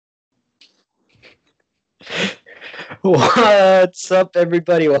What's up,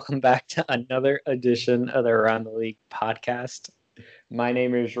 everybody? Welcome back to another edition of the Around the League podcast. My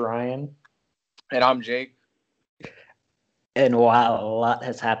name is Ryan, And I'm Jake. and while a lot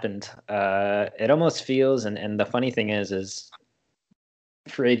has happened, it almost feels, and the funny thing is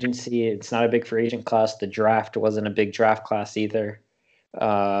free agency. It's not a big free agent class. The draft wasn't a big draft class either,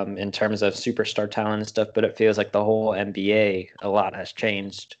 in terms of superstar talent and stuff. But it feels like the whole NBA, a lot has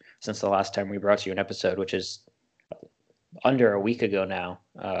changed since the last time we brought you an episode, which is under a week ago now.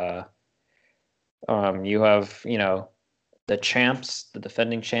 You have, the champs, the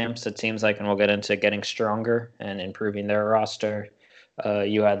defending champs, it seems like, and we'll get into getting stronger and improving their roster.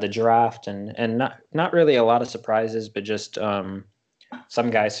 You had the draft, and not really a lot of surprises, but just some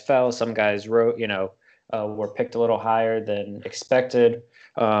guys fell, some guys were picked a little higher than expected.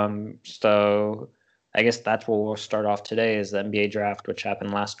 So I guess that's where we'll start off today is the NBA draft, which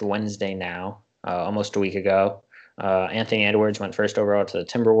happened last Wednesday now, almost a week ago. Anthony Edwards went first overall to the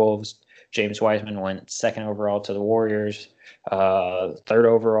Timberwolves. James Wiseman went second overall to the Warriors. Third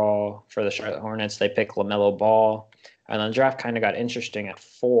overall for the Charlotte Hornets, they picked LaMelo Ball. And then the draft kind of got interesting at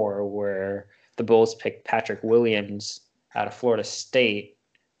 4, where the Bulls picked Patrick Williams out of Florida State.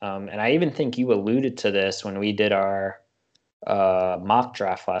 And I even think you alluded to this when we did our mock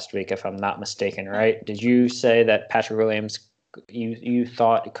draft last week, if I'm not mistaken, right? Did you say that Patrick Williams, you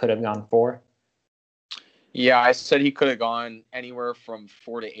thought it could have gone 4? Yeah, I said he could have gone anywhere from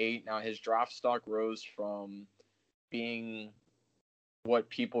 4 to 8. Now, his draft stock rose from being what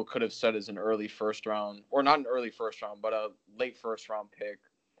people could have said is an early first round, or not an early first round, but a late first round pick.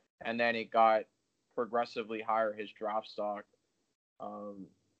 And then it got progressively higher. His draft stock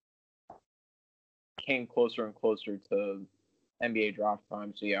came closer and closer to NBA draft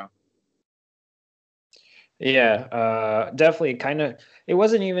time. So, yeah. Yeah, definitely. Kind of, it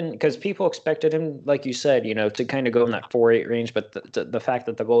wasn't even because people expected him, like you said, to kind of go in that 4-8 range. But the fact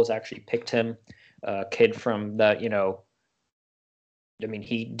that the Bulls actually picked him, kid from the, I mean,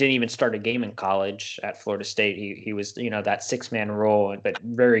 he didn't even start a game in college at Florida State. He was, that 6-man role, but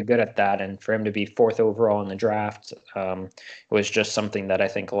very good at that. And for him to be 4th overall in the draft, was just something that I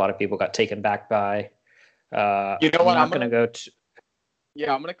think a lot of people got taken back by. You know what? I'm not going to go to.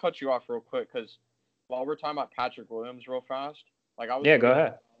 Yeah, I'm going to cut you off real quick because while we're talking about Patrick Williams real fast, Go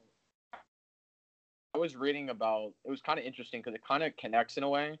ahead. I was reading about, it was kind of interesting because it kind of connects in a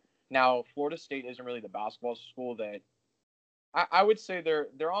way. Now, Florida State isn't really the basketball school that I would say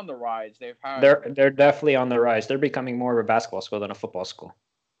they're on the rise. They're definitely on the rise. They're becoming more of a basketball school than a football school.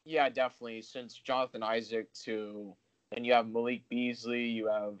 Yeah, definitely. Since Jonathan Isaac and you have Malik Beasley, you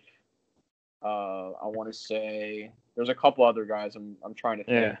have I want to say there's a couple other guys I'm trying to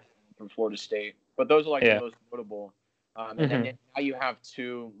think from Florida State, but those are the most notable. And then now you have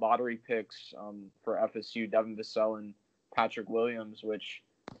 2 lottery picks for FSU, Devin Vassell and Patrick Williams, which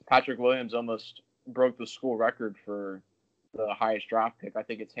Patrick Williams almost broke the school record for the highest draft pick. I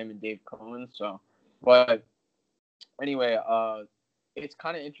think it's him and Dave Cohen. So, but anyway, it's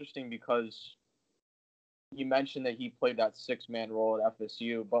kind of interesting because you mentioned that he played that 6-man role at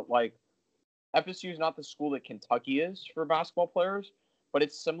FSU, but FSU is not the school that Kentucky is for basketball players, but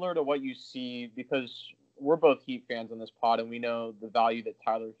it's similar to what you see because we're both Heat fans on this pod, and we know the value that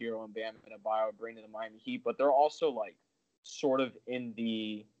Tyler Hero and Bam Adebayo bring to the Miami Heat, but they're also sort of in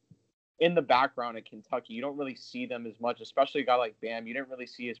the background at Kentucky. You don't really see them as much, especially a guy like Bam. You didn't really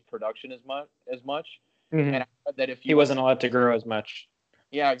see his production as much. Mm-hmm. And I read that if he wasn't allowed to grow as much.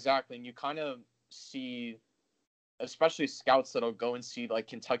 Yeah, exactly. And you kind of see, especially scouts that'll go and see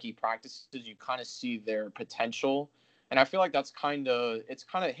Kentucky practices, you kind of see their potential. And I feel like it's kind of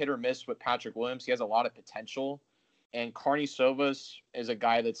hit or miss with Patrick Williams. He has a lot of potential. And Carney Sovas is a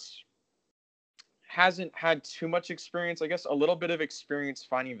guy hasn't had too much experience. I guess a little bit of experience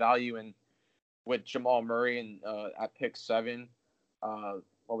finding value with Jamal Murray and at pick 7. What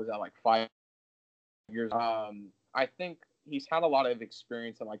was that, 5 years? I think he's had a lot of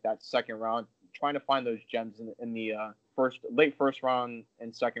experience in that second round, trying to find those gems in the late first round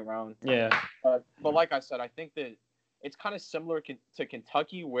and second round. Yeah. But like I said, I think that it's kind of similar to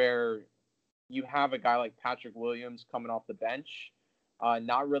Kentucky, where you have a guy like Patrick Williams coming off the bench,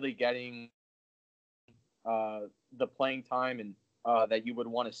 not really getting the playing time and that you would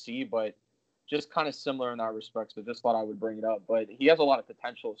want to see, but just kind of similar in that respect. So just thought I would bring it up. But he has a lot of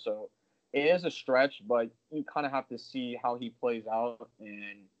potential, so it is a stretch, but you kind of have to see how he plays out,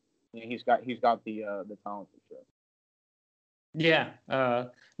 and he's got the talent for sure. Yeah.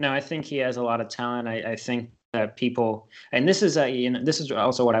 No, I think he has a lot of talent. I think that people, and this is this is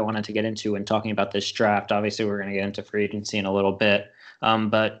also what I wanted to get into when talking about this draft. Obviously, we're going to get into free agency in a little bit,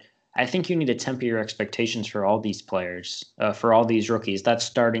 but I think you need to temper your expectations for all these players, for all these rookies. That's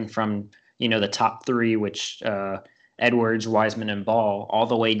starting from, the top three, which Edwards, Wiseman, and Ball, all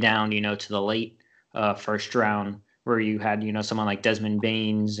the way down, to the late first round, where you had, someone like Desmond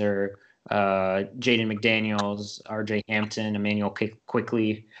Baines or Jaden McDaniels, RJ Hampton, Emmanuel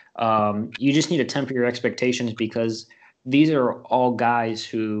Quickly. You just need to temper your expectations because these are all guys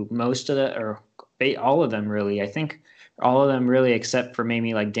who all of them really, I think all of them really, except for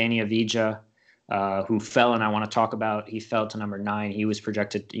maybe like Danny Avdija, who fell, and I want to talk about. He fell to number 9. He was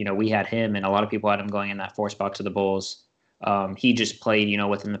projected. We had him, and a lot of people had him going in that 4 spot to the Bulls. He just played,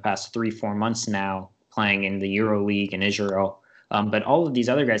 within the past 3-4 months now, playing in the Euro League in Israel. But all of these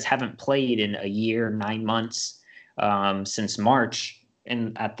other guys haven't played in a year, 9 months, since March,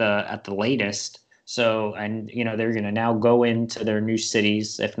 and at the latest. So, and they're going to now go into their new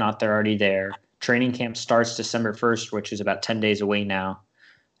cities, if not they're already there. Training camp starts December 1st, which is about 10 days away now.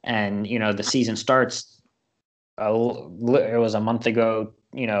 And, the season starts, it was a month ago,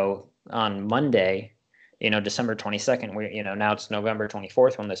 on Monday, December 22nd. Now it's November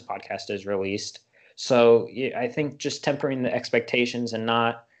 24th when this podcast is released. So I think just tempering the expectations and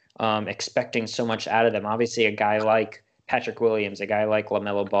not expecting so much out of them. Obviously, a guy like Patrick Williams, a guy like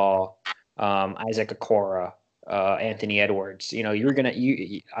LaMelo Ball, Isaac Okoro, Anthony Edwards.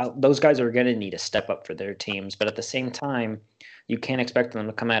 Those guys are gonna need to step up for their teams, but at the same time, you can't expect them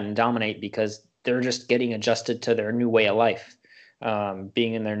to come out and dominate because they're just getting adjusted to their new way of life,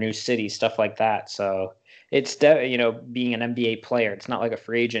 being in their new city, stuff like that. So it's being an NBA player. It's not like a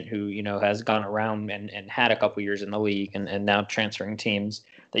free agent who has gone around and had a couple years in the league and now transferring teams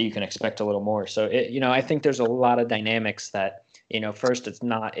that you can expect a little more. So I think there's a lot of dynamics that. First, it's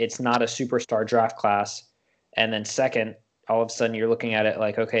not a superstar draft class. And then second, all of a sudden you're looking at it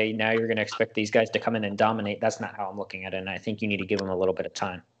like, okay, now you're going to expect these guys to come in and dominate. That's not how I'm looking at it. And I think you need to give them a little bit of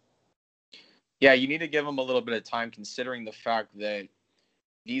time. Yeah, you need to give them a little bit of time considering the fact that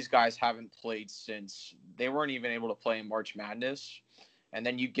these guys haven't played since they weren't even able to play in March Madness. And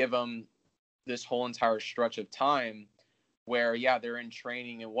then you give them this whole entire stretch of time where, yeah, they're in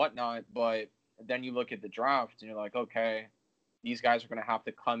training and whatnot, but then you look at the draft and you're like, okay, these guys are going to have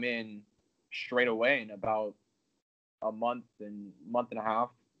to come in straight away in about a month and a half,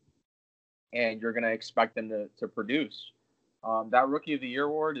 and you're going to expect them to produce. That Rookie of the Year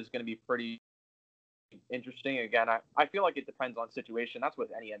award is going to be pretty interesting. Again, I feel like it depends on situation. That's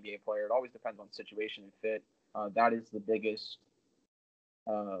with any NBA player. It always depends on situation and fit. That is the biggest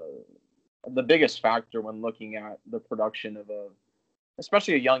factor when looking at the production of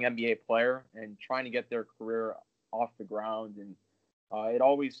especially a young NBA player and trying to get their career off the ground. And it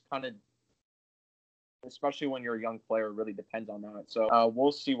always kind of, especially when you're a young player, really depends on that. So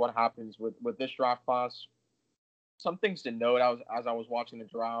we'll see what happens with this draft class. Some things to note as I was watching the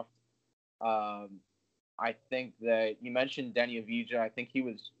draft. I think that you mentioned Denny Avdija. I think he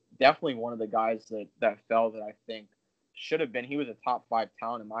was definitely one of the guys that fell that I think should have been. He was a top 5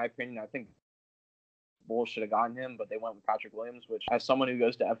 talent in my opinion. I think Bulls should have gotten him, but they went with Patrick Williams, which as someone who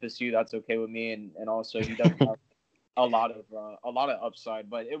goes to FSU, that's okay with me. And also he doesn't have a lot of upside,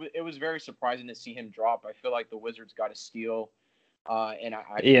 but it was very surprising to see him drop. I feel like the Wizards got a steal, and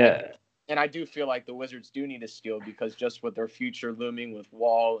I do feel like the Wizards do need a steal because just with their future looming with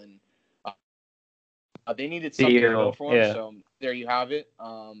Wall and they needed something to go for him. Yeah. So there you have it.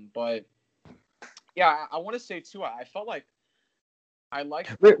 But yeah, I want to say too, I felt like I like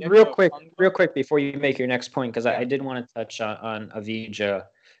real quick before you make your next point, because I did want to touch on Avdija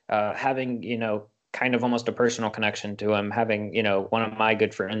having kind of almost a personal connection to him. Having one of my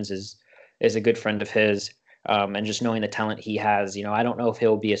good friends is a good friend of his, and just knowing the talent he has. I don't know if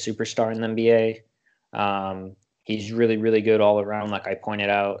he'll be a superstar in the NBA. He's really, really good all around, like I pointed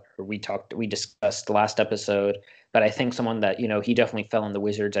out, or we discussed last episode. But I think someone that he definitely fell in the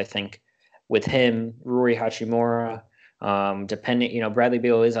Wizards. I think with him, Rui Hachimura. Bradley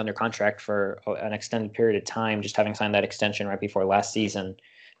Beal is under contract for an extended period of time, just having signed that extension right before last season.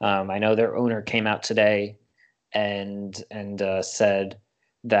 I know their owner came out today and said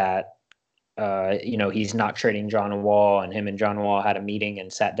that he's not trading John Wall, and him and John Wall had a meeting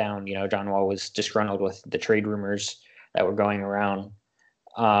and sat down. John Wall was disgruntled with the trade rumors that were going around.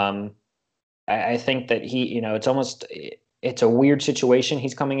 I think that it's a weird situation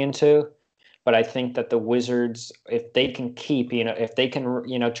he's coming into. But I think that the Wizards, if they can try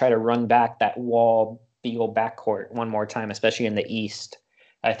to run back that Wall Beal backcourt one more time, especially in the East,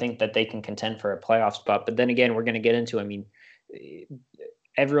 I think that they can contend for a playoff spot. But then again, we're going to get into,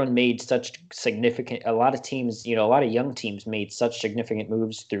 everyone made such significant, a lot of teams, a lot of young teams made such significant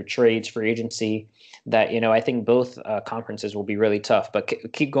moves through trades, free agency, that, I think both conferences will be really tough. But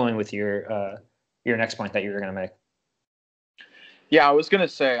keep going with your next point that you were going to make. Yeah, I was gonna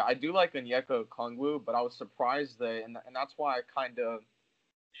say I do like Onyeka Okongwu, but I was surprised that, and that's why I kind of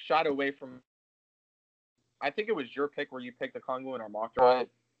shied away from. I think it was your pick where you picked Okongwu in our mock draft.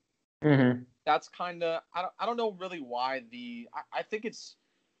 Mm-hmm. That's kind of I don't know really why I think it's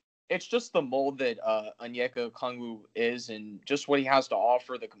just the mold that Onyeka Okongwu is, and just what he has to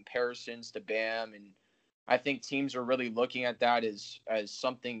offer, the comparisons to Bam, and I think teams are really looking at that as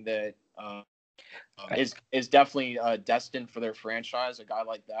something that is definitely destined for their franchise. A guy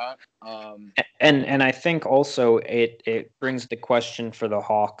like that. And I think also it brings the question for the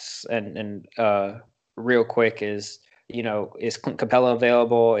Hawks, and real quick is, is Clint Capella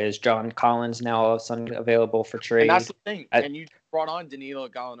available? Is John Collins now all of a sudden available for trade? And that's the thing. And you brought on Danilo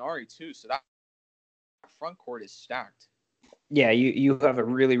Gallinari too, so that front court is stacked. Yeah, you have a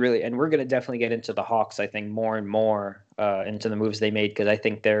really, really, and we're going to definitely get into the Hawks, I think, more and more into the moves they made, because I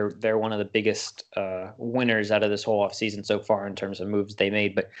think they're one of the biggest winners out of this whole offseason so far in terms of moves they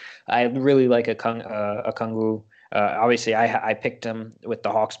made. But I really like Okongwu. Obviously, I picked him with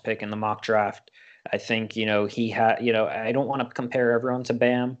the Hawks pick in the mock draft. I think, he had, I don't want to compare everyone to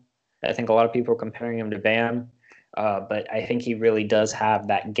Bam. I think a lot of people are comparing him to Bam. But I think he really does have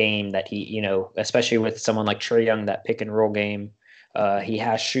that game that he, especially with someone like Trae Young, that pick and roll game. He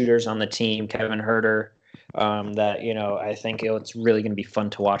has shooters on the team, Kevin Huerter, that, I think it's really going to be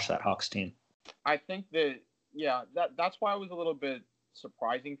fun to watch that Hawks team. I think that, yeah, that's why it was a little bit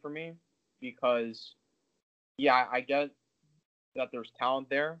surprising for me, because, yeah, I get that there's talent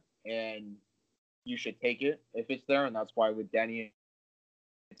there and you should take it if it's there. And that's why with Denny,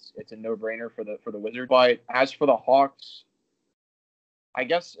 it's a no-brainer for the Wizards. But as for the Hawks, I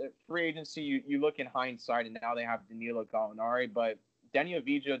guess free agency, you look in hindsight, and now they have Danilo Gallinari, but Denny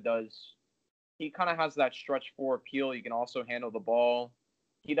Avdija he kind of has that stretch four appeal. He can also handle the ball.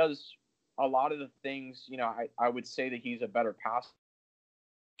 He does a lot of the things, I would say that he's a better passer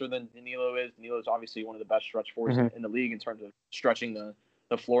than Danilo is. Danilo is obviously one of the best stretch fours in the league in terms of stretching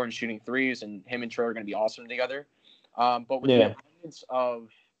the floor and shooting threes, and him and Trae are going to be awesome together. But with the abundance of,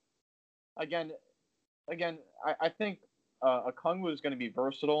 again, I think Okongwu is going to be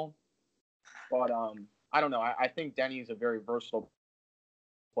versatile, but I don't know. I think Denny is a very versatile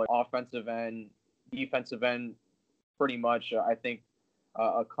player, offensive end, defensive end, pretty much. I think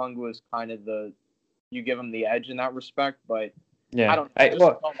Okongwu is kind of you give him the edge in that respect, but yeah, I don't know. I just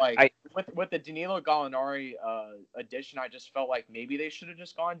felt like with the Danilo Gallinari addition, I just felt like maybe they should have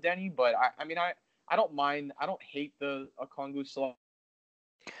just gone Denny, but I mean I don't mind. I don't hate the Okongwu selection.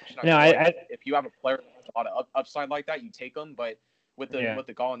 No, if you have a player that has a lot of upside like that, you take them. But with the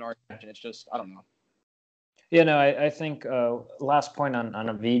Gallinari, it's just, I don't know. Yeah, no, I think last point on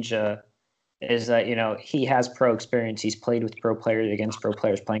Avdija is that, he has pro experience. He's played with pro players against pro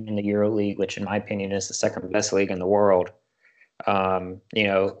players playing in the EuroLeague, which in my opinion is the second best league in the world. He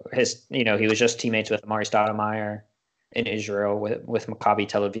was just teammates with Amari Stoudemire in Israel with Maccabi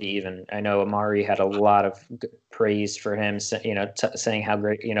Tel Aviv, and I know Amari had a lot of praise for him, saying how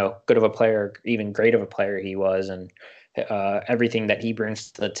great, good of a player, even great of a player he was, and everything that he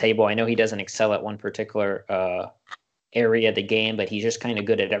brings to the table. I know he doesn't excel at one particular area of the game, but he's just kind of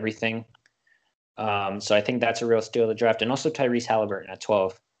good at everything. So I think that's a real steal of the draft. And also Tyrese Halliburton at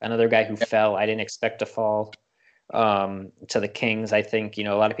 12, another guy who fell. I didn't expect to fall to the Kings. I think, a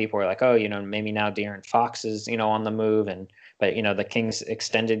lot of people were like, oh, maybe now De'Aaron Fox is, on the move. But the Kings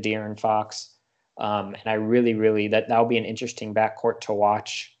extended De'Aaron Fox. And I really, really, that'll be an interesting backcourt to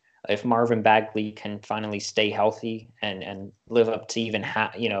watch. If Marvin Bagley can finally stay healthy and live up to even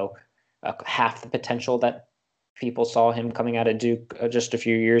half the potential that people saw him coming out of Duke just a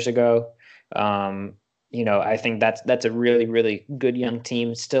few years ago. I think that's a really, really good young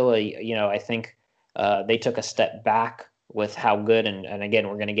team. Still, I think they took a step back with how good, and again,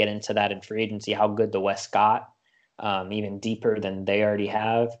 we're going to get into that in free agency, how good the West got, even deeper than they already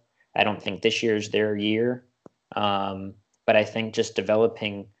have. I don't think this year's their year, but I think just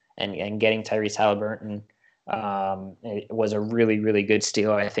developing and getting Tyrese Halliburton it was a really, really good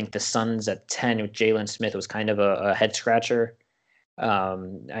steal. I think the Suns at 10 with Jalen Smith was kind of a head scratcher.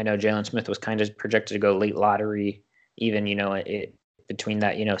 I know Jalen Smith was kind of projected to go late lottery, even, between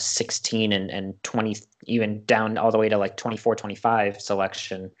that, 16 and 20, even down all the way to like 24, 25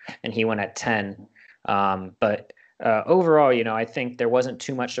 selection. And he went at 10. But overall, I think there wasn't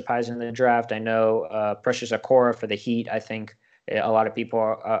too much surprise in the draft. I know Precious Okoro for the Heat. I think a lot of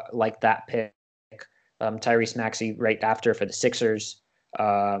people like that pick. Tyrese Maxey right after for the Sixers.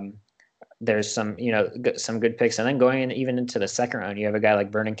 There's some, some good picks. And then going in, even into the second round, you have a guy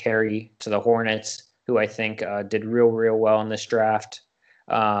like Vernon Carey to the Hornets, who I think did real well in this draft.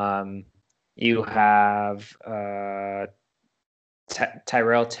 You have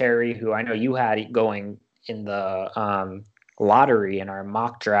Tyrell Terry, who I know you had going in the lottery in our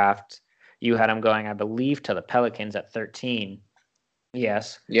mock draft. You had him going, I believe, to the Pelicans at 13.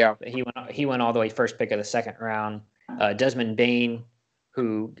 Yes. Yeah. He went all the way first pick of the second round. Desmond Bane,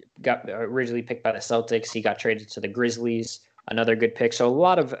 who got originally picked by the Celtics, he got traded to the Grizzlies. Another good pick. So a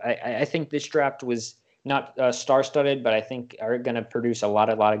lot of I think this draft was not star-studded, but I think are going to produce a lot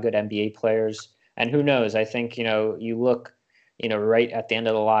of good NBA players. And who knows? I think you look right at the end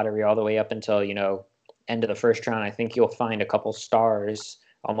of the lottery all the way up until end of the first round. I think you'll find a couple stars,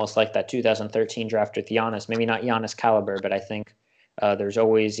 almost like that 2013 draft with Giannis. Maybe not Giannis caliber, but I think there's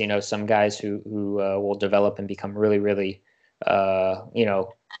always some guys who will develop and become really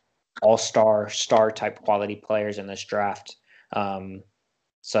all-star star type quality players in this draft.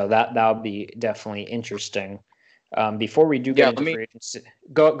 So that'll be definitely interesting. Before we do get into free agency,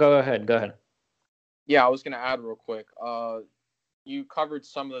 go ahead. Yeah, I was gonna add real quick. You covered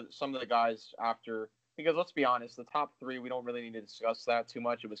some of the guys after, because let's be honest, the top three, we don't really need to discuss that too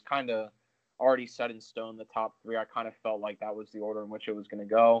much. It was kind of already set in stone, the top three. I kind of felt like that was the order in which it was going to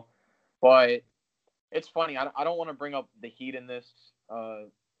go. But it's funny. I don't want to bring up the Heat in this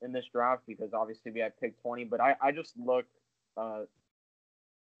draft, because obviously we had pick 20. But I just looked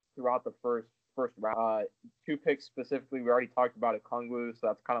throughout the first round. Two picks specifically, we already talked about Okongwu, so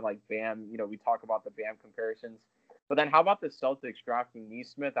that's kind of like Bam. We talk about the Bam comparisons. But then how about the Celtics drafting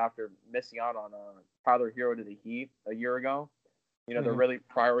Nesmith after missing out on Tyler Hero to the Heat a year ago? They're really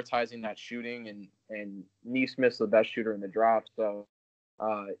prioritizing that shooting, and Nesmith's the best shooter in the draft. So,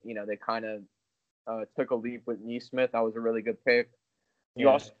 they kind of took a leap with Nesmith. That was a really good pick. You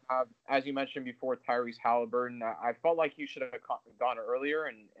also have, as you mentioned before, Tyrese Halliburton. I felt like he should have gone earlier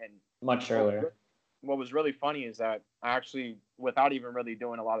and much earlier. What was really funny is that I actually, without even really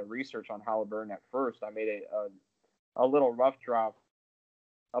doing a lot of research on Halliburton at first, I made a little rough draft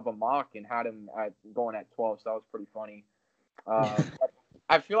of a mock and had him going at 12. So that was pretty funny.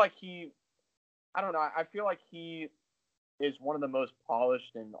 I feel like I don't know. I feel like he is one of the most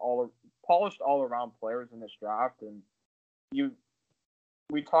polished all around players in this draft. And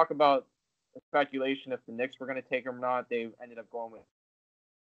we talk about speculation if the Knicks were going to take him or not. They ended up going with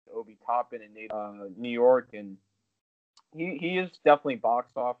Obi Toppin and New York, and he is definitely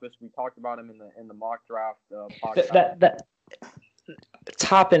box office. We talked about him in the mock draft podcast. That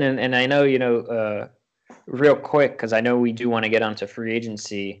Toppin, and I know real quick, because I know we do want to get onto free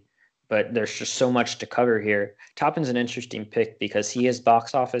agency, but there's just so much to cover here. Toppin's an interesting pick because he is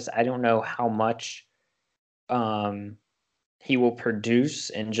box office. I don't know how much he will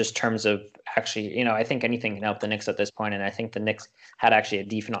produce in just terms of actually, I think anything can help the Knicks at this point, and I think the Knicks had actually a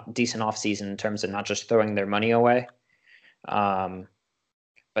decent offseason in terms of not just throwing their money away.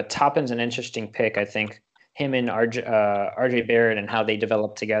 But Toppin's an interesting pick. I think him and RJ Barrett and how they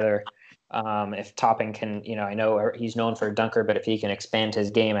develop together. If Toppin can, I know he's known for a dunker, but if he can expand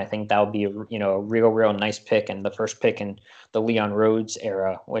his game, I think that would be a real nice pick, and the first pick in the Leon Rhodes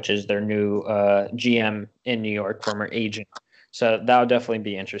era, which is their new GM in New York, former agent. So that would definitely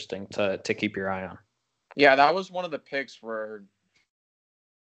be interesting to keep your eye on. Yeah, that was one of the picks where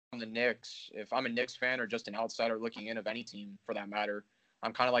on the Knicks, if I'm a Knicks fan or just an outsider looking in of any team for that matter,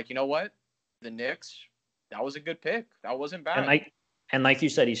 I'm kind of like, you know what? The Knicks, that was a good pick. That wasn't bad. And like you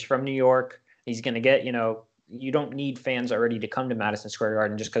said, he's from New York. He's going to get, you don't need fans already to come to Madison Square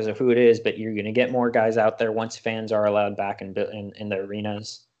Garden just because of who it is, but you're going to get more guys out there once fans are allowed back in the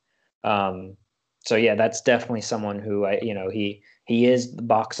arenas. So yeah, that's definitely someone who he is the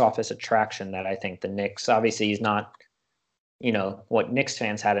box office attraction that I think the Knicks, obviously he's not, what Knicks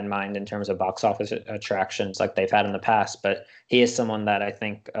fans had in mind in terms of box office attractions like they've had in the past, but he is someone that I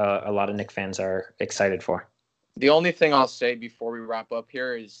think a lot of Knicks fans are excited for. The only thing I'll say before we wrap up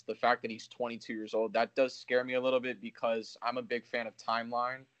here is the fact that he's 22 years old. That does scare me a little bit because I'm a big fan of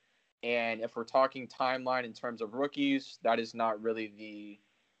timeline. And if we're talking timeline in terms of rookies, that is not really the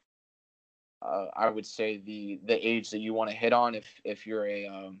I would say the age that you want to hit on if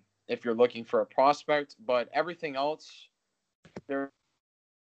you're looking for a prospect. But everything else, there's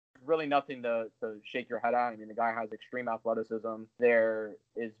really nothing to shake your head at. I mean, the guy has extreme athleticism. There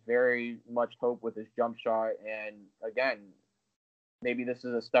is very much hope with his jump shot. And again, maybe this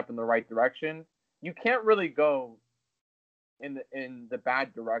is a step in the right direction. You can't really go in the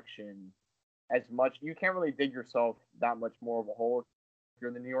bad direction as much. You can't really dig yourself that much more of a hole if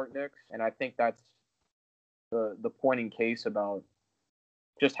you're the New York Knicks. And I think that's the point in case about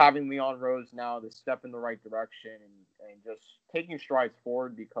just having Leon Rose now to step in the right direction and just taking strides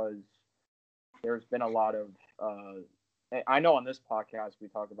forward, because there's been a lot of I know on this podcast we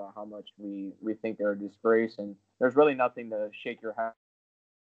talk about how much we think they're a disgrace, and there's really nothing to shake your head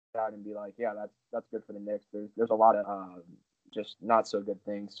at and be like, yeah, that's good for the Knicks. There's a lot of just not so good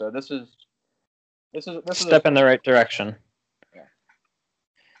things. So this is step in the right direction. Yeah,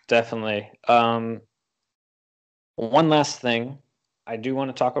 definitely. One last thing, I do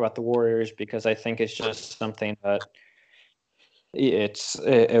want to talk about the Warriors because I think it's just something that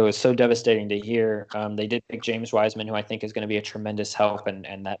it was so devastating to hear. They did pick James Wiseman, who I think is going to be a tremendous help,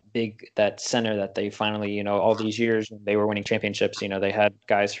 and that center that they finally, all these years they were winning championships. They had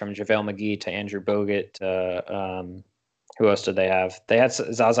guys from JaVale McGee to Andrew Bogut to who else did they have? They had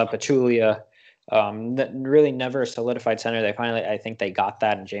Zaza Pachulia. That really never solidified center. They finally, I think, they got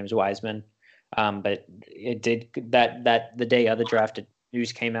that in James Wiseman. But it did that the day of the draft,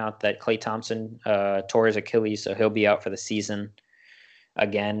 news came out that Klay Thompson tore his Achilles, so he'll be out for the season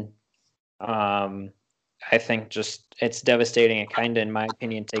again. I think just it's devastating. It kind of, in my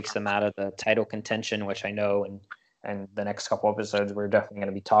opinion, takes them out of the title contention, which I know and the next couple episodes we're definitely going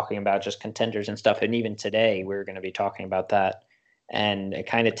to be talking about just contenders and stuff. And even today we're going to be talking about that. And it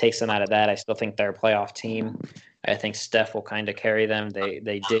kind of takes them out of that. I still think they're a playoff team. I think Steph will kind of carry them.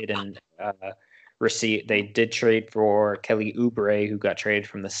 They did they did trade for Kelly Oubre, who got traded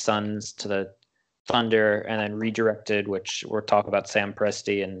from the Suns to the Thunder and then redirected, which we'll talk about Sam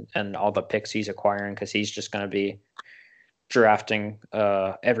Presti and all the picks he's acquiring, because he's just going to be drafting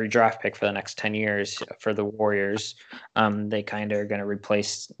every draft pick for the next 10 years for the Warriors. They kind of are going to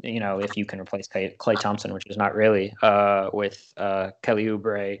replace, if you can replace Klay Thompson, which is not really, with Kelly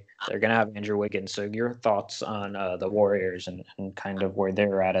Oubre. They're going to have Andrew Wiggins. So your thoughts on the Warriors and kind of where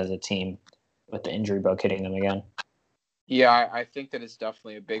they're at as a team with the injury bug hitting them again? Yeah, I think that it's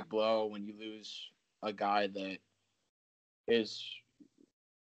definitely a big blow when you lose a guy that is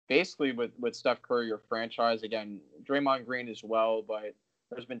basically with Steph Curry, your franchise. Again, Draymond Green as well, but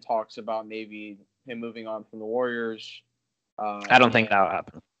there's been talks about maybe him moving on from the Warriors. I don't think that'll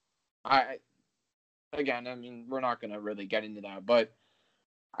happen. I mean, we're not going to really get into that, but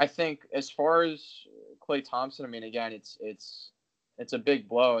I think as far as Klay Thompson, I mean, again, it's a big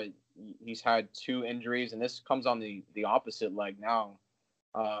blow. He's had 2 injuries, and this comes on the opposite leg now.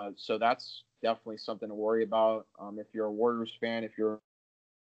 So that's definitely something to worry about. If you're a Warriors fan, if you're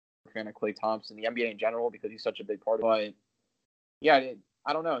a fan of Klay Thompson, the NBA in general, because he's such a big part of it. But yeah,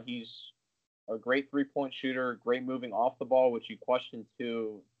 I don't know. He's a great 3-point shooter, great moving off the ball, which you question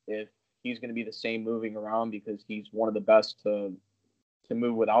too if he's going to be the same moving around, because he's one of the best to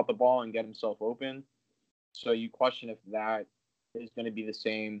move without the ball and get himself open. So you question if that is going to be the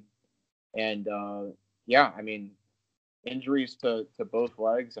same. And yeah, I mean, injuries to both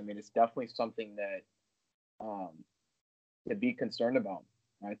legs, I mean, it's definitely something that to be concerned about.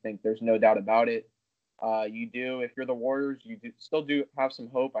 I think there's no doubt about it. If you're the Warriors, you still have some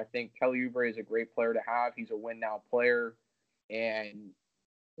hope. I think Kelly Oubre is a great player to have. He's a win now player, and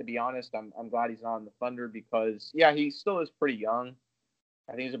to be honest, I'm glad he's on the Thunder, because yeah, he still is pretty young.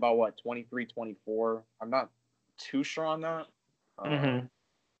 I think he's about 23, 24. I'm not too sure on that.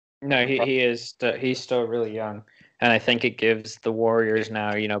 No, he's still really young, and I think it gives the Warriors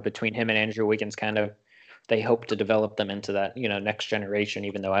now, between him and Andrew Wiggins, kind of, they hope to develop them into that, next generation,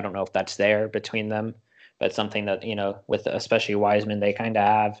 even though I don't know if that's there between them, but something that, with especially Wiseman, they kind of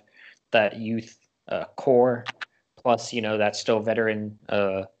have that youth core, plus, that still veteran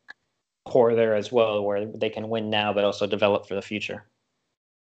core there as well, where they can win now, but also develop for the future.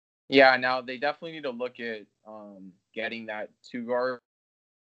 Yeah, now they definitely need to look at getting that 2 guard,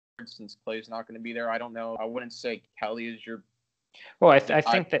 since Klay's not going to be there. I don't know. I wouldn't say Kelly is your. Well, I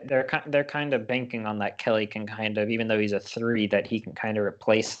think that they're kind of banking on that Kelly can kind of, even though he's a 3, that he can kind of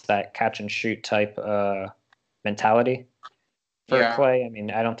replace that catch and shoot type mentality for Klay. I mean,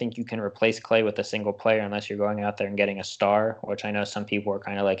 I don't think you can replace Klay with a single player unless you're going out there and getting a star, which I know some people are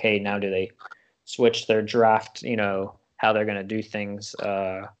kind of like, hey, now do they switch their draft, how they're going to do things.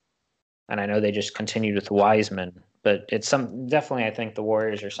 And I know they just continued with Wiseman, but it's definitely, I think the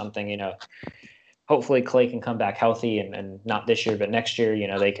Warriors are something, hopefully Klay can come back healthy and not this year, but next year,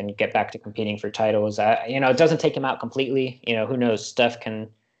 they can get back to competing for titles. It doesn't take him out completely. Who knows? Steph can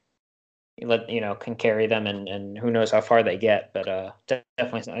can carry them, and who knows how far they get. But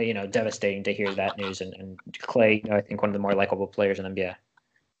definitely, devastating to hear that news. And Klay, I think one of the more likable players in the NBA.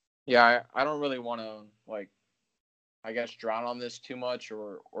 Yeah, I don't really want to I guess drown on this too much,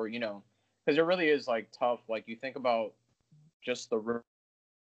 or because it really is tough. You think about just the road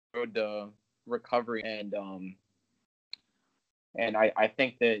to recovery, and And I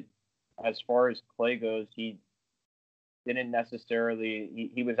think that as far as Clay goes, he didn't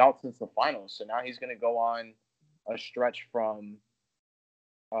necessarily he was out since the finals, so now he's going to go on a stretch from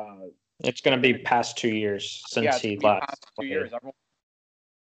It's going to be past 2 years since it's going he to be last past 2 years. played.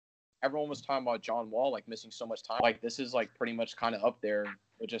 Everyone was talking about John Wall like missing so much time. Like this is like pretty much kind of up there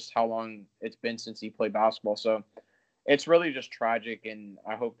with just how long it's been since he played basketball. So it's really just tragic, and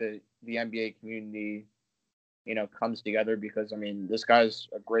I hope that the NBA community, comes together because I mean this guy's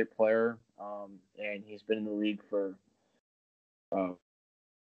a great player, and he's been in the league for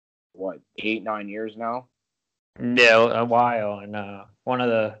what 8-9 years now. Yeah, a while, and one of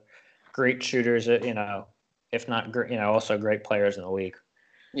the great shooters, if not great, also great players in the league.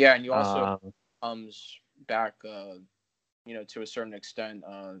 Yeah, and you also comes back, to a certain extent.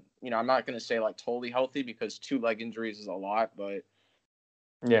 I'm not going to say like totally healthy because 2 leg injuries is a lot, but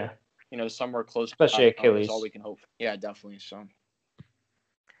yeah, somewhere close, especially to that, Achilles. is all we can hope for. Yeah, definitely. So.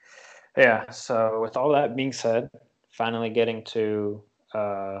 Yeah. So with all that being said, finally getting to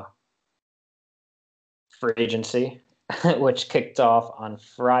free agency, which kicked off on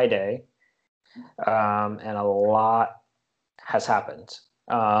Friday, and a lot has happened.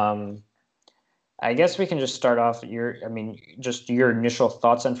 I guess we can just start off just your initial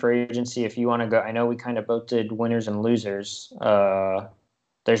thoughts on free agency. If you want to go, I know we kind of both did winners and losers.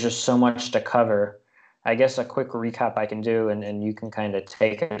 There's just so much to cover. I guess a quick recap I can do, and you can kind of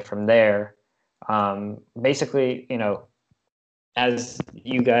take it from there. Basically, as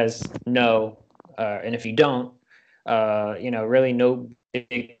you guys know, and if you don't, really no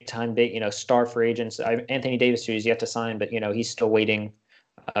big time, star free agents. Anthony Davis, who's yet to sign, but he's still waiting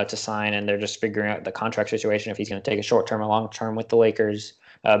to sign, and they're just figuring out the contract situation if he's going to take a short term or long term with the Lakers.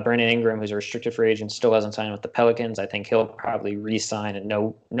 Brandon Ingram, who's a restricted free agent, still hasn't signed with the Pelicans. I think he'll probably re-sign, and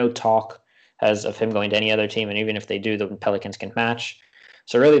no talk has of him going to any other team. And even if they do, the Pelicans can match.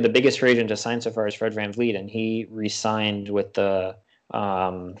 So really, the biggest free agent to sign so far is Fred VanVleet, and he re-signed with the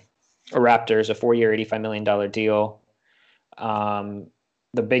Raptors, a 4-year, $85 million deal.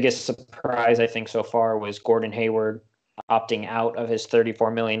 The biggest surprise, I think, so far was Gordon Hayward opting out of his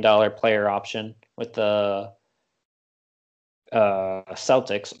 $34 million player option with the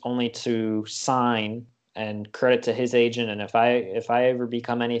Celtics, only to sign, and credit to his agent. And if I ever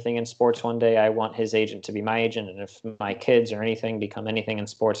become anything in sports one day, I want his agent to be my agent. And if my kids or anything become anything in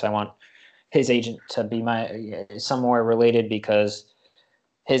sports, I want his agent to be somewhere related, because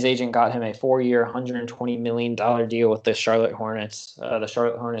his agent got him a 4-year, $120 million deal with the Charlotte Hornets. The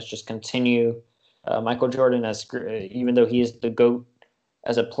Charlotte Hornets just continue. Michael Jordan, even though he is the GOAT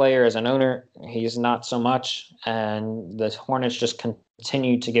as a player, as an owner, he's not so much. And the Hornets just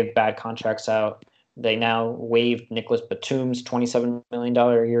continue to give bad contracts out. They now waived Nicholas Batum's $27 million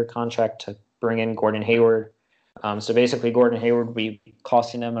a year contract to bring in Gordon Hayward. So basically, Gordon Hayward will be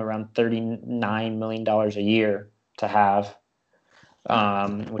costing them around $39 million a year to have,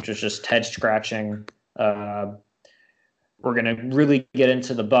 which was just head scratching. We're going to really get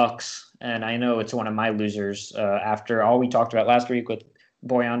into the Bucks, and I know it's one of my losers after all we talked about last week with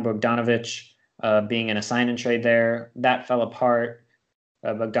Bojan Bogdanovic being in a sign and trade there. That fell apart.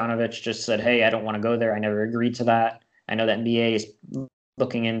 Bogdanovic just said, hey, I don't want to go there. I never agreed to that. I know that NBA is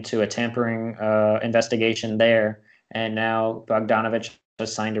looking into a tampering investigation there, and now Bogdanovic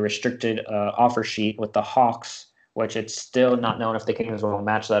has signed a restricted offer sheet with the Hawks, which it's still not known if the Kings will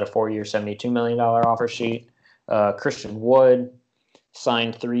match that, a 4-year, $72 million offer sheet. Christian Wood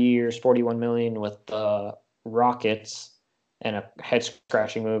signed 3 years, $41 million with the Rockets, and a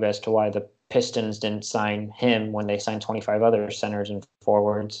head-scratching move as to why the Pistons didn't sign him when they signed 25 other centers and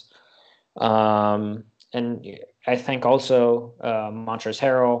forwards. And I think also Montrezl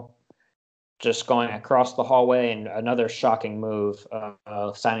Harrell just going across the hallway, and another shocking move,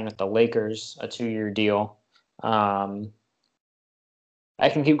 signing with the Lakers, a 2-year deal. I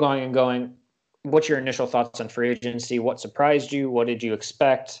can keep going and going. What's your initial thoughts on free agency? What surprised you? What did you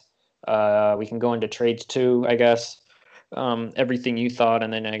expect? We can go into trades too, I guess. Everything you thought,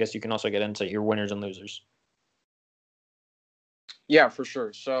 and then I guess you can also get into your winners and losers. Yeah, for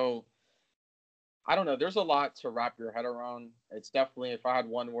sure. So I don't know. There's a lot to wrap your head around. It's definitely, if I had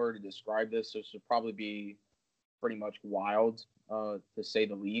one word to describe this would probably be pretty much wild, to say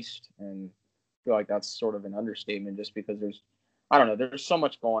the least. And I feel like that's sort of an understatement, just because there's so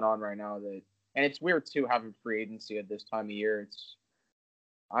much going on right now and it's weird too having free agency at this time of year.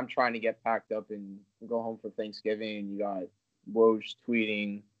 I'm trying to get packed up and go home for Thanksgiving, and you got Woj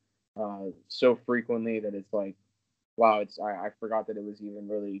tweeting so frequently that it's like, wow, I forgot that it was even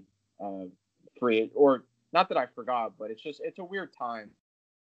really free, or not that I forgot, but it's a weird time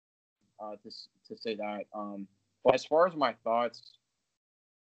to say that. But as far as my thoughts,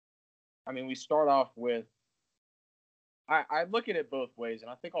 I mean, we start off with I look at it both ways, and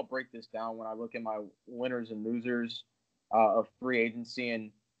I think I'll break this down when I look at my winners and losers of free agency.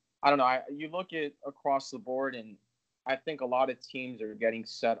 And I don't know, you look at across the board, and I think a lot of teams are getting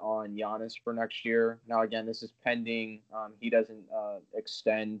set on Giannis for next year. Now, again, this is pending he doesn't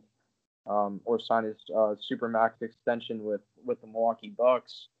extend or sign his supermax extension with the Milwaukee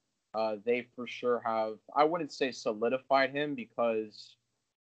Bucks. They for sure have, I wouldn't say solidified him because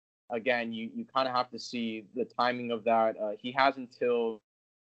again, you kind of have to see the timing of that. He has until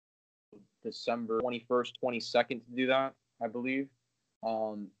December 21st, 22nd to do that, I believe.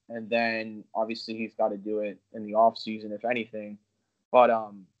 And then obviously he's got to do it in the off season, if anything. But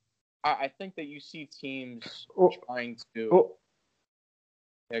I think that you see teams trying to.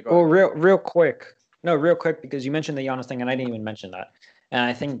 Real quick. No, real quick, because you mentioned the Giannis thing, and I didn't even mention that. And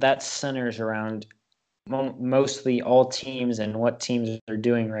I think that centers around mostly all teams and what teams are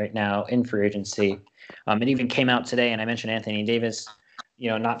doing right now in free agency. It even came out today, and I mentioned Anthony Davis,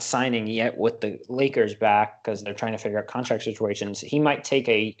 not signing yet with the Lakers back because they're trying to figure out contract situations. He might take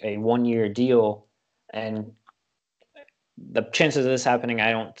a 1-year deal, and the chances of this happening,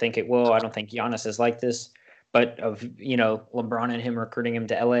 I don't think it will. I don't think Giannis is like this, but of LeBron and him recruiting him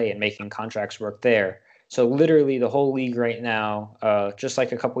to LA and making contracts work there. So literally the whole league right now, just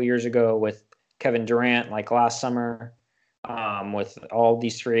like a couple years ago with Kevin Durant, like last summer, with all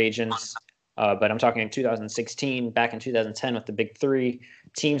these free agents. But I'm talking in 2016, back in 2010 with the big three,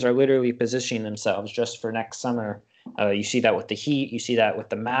 teams are literally positioning themselves just for next summer. You see that with the Heat, you see that with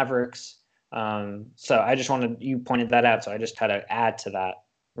the Mavericks. So I just you pointed that out, so I just had to add to that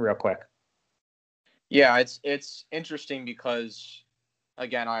real quick. Yeah, it's interesting because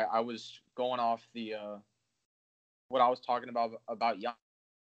again, I was going off the what I was talking about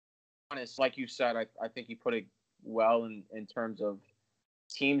Giannis. Like you said, I think you put it well in terms of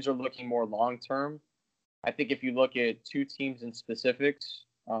teams are looking more long term. I think if you look at two teams in specifics,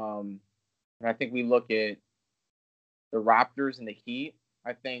 and I think we look at the Raptors and the Heat.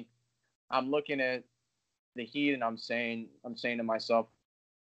 I think I'm looking at the Heat and I'm saying to myself,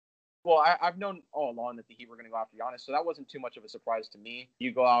 well, I've known all along that the Heat were going to go after Giannis, so that wasn't too much of a surprise to me.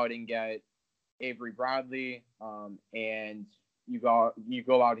 You go out and get Avery Bradley, and you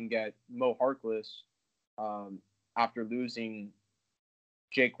go out and get Mo Harkless after losing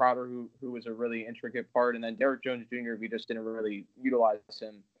Jay Crowder, who was a really intricate part, and then Derrick Jones Jr. We just didn't really utilize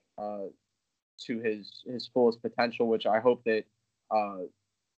him to his fullest potential, which I hope that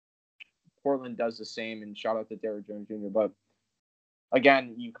Portland does the same. And shout out to Derrick Jones Jr. But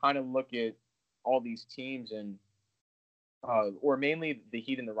again, you kind of look at all these teams and or mainly the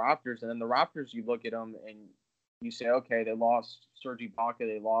Heat and the Raptors, and then the Raptors, you look at them and you say, okay, they lost Serge Ibaka,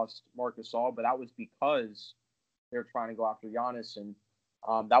 they lost Marc Gasol, but that was because they're trying to go after Giannis, and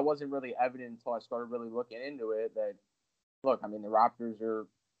that wasn't really evident until I started really looking into it. That look, I mean, the Raptors are,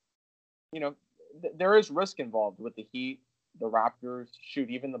 there is risk involved with the Heat, the Raptors,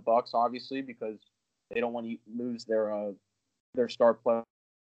 even the Bucks, obviously, because they don't want to lose their star player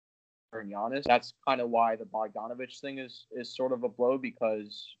in Giannis. That's kind of why the Bogdanovich thing is sort of a blow,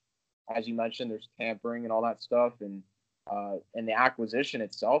 because as you mentioned, there's tampering and all that stuff, and the acquisition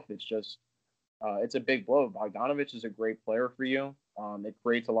itself, it's just it's a big blow. Bogdanovich is a great player for you. It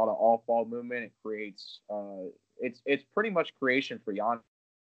creates a lot of off-ball movement. It creates it's pretty much creation for Giannis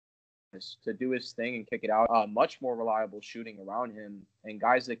to do his thing and kick it out. Much more reliable shooting around him, and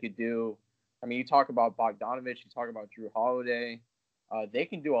guys that could do. I mean, you talk about Bogdanovich, you talk about Drew Holiday. They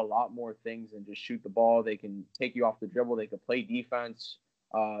can do a lot more things than just shoot the ball. They can take you off the dribble. They can play defense.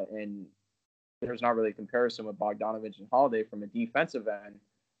 And there's not really a comparison with Bogdanovich and Holiday from a defensive end.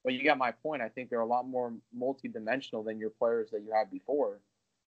 But you got my point. I think they're a lot more multi-dimensional than your players that you had before.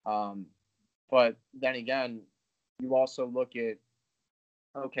 But then again, you also look at,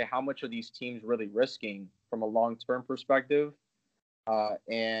 okay, how much are these teams really risking from a long-term perspective?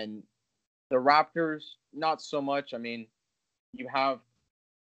 And the Raptors, not so much. I mean, you have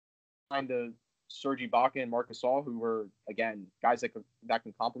kind of Serge Ibaka and Marc Gasol, who were, again, guys that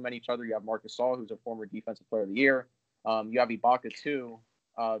can complement each other. You have Marc Gasol, who's a former Defensive Player of the Year. You have Ibaka, too,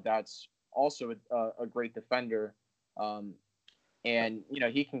 that's also a great defender. And,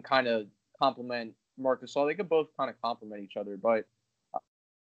 he can kind of complement Marc Gasol. They could both kind of complement each other. But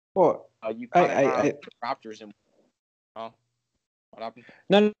you kind of have the Raptors. And what happened?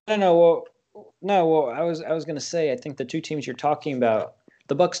 No. Well, I was going to say, I think the two teams you're talking about,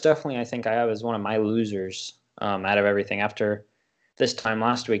 the Bucks definitely, I think I have as one of my losers out of everything. After this time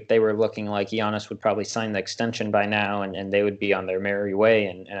last week, they were looking like Giannis would probably sign the extension by now, and they would be on their merry way.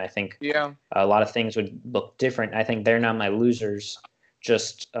 And I think a lot of things would look different. I think they're not my losers.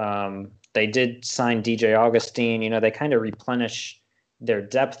 Just they did sign DJ Augustine. They kind of replenish their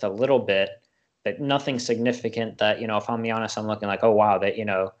depth a little bit, but nothing significant that, if I'm Giannis, I'm looking like, oh, wow, that,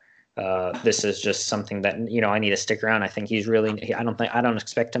 this is just something that, I need to stick around. I think he's really, I don't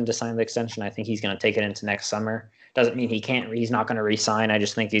expect him to sign the extension. I think he's going to take it into next summer. Doesn't mean he's not going to re-sign. I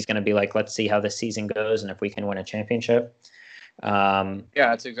just think he's going to be like, let's see how the season goes and if we can win a championship.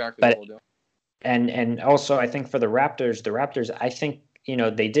 That's exactly what we'll do. And also I think for the Raptors, I think,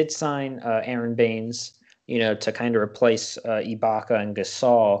 they did sign Aaron Baines, to kind of replace Ibaka and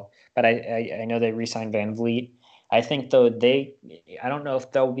Gasol, but I know they re-signed Van Vliet. I think though I don't know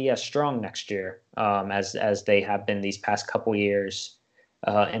if they'll be as strong next year as they have been these past couple years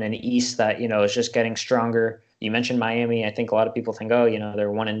in an East that is just getting stronger. You mentioned Miami. I think a lot of people think,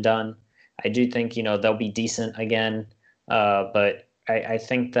 they're one and done. I do think they'll be decent again, but I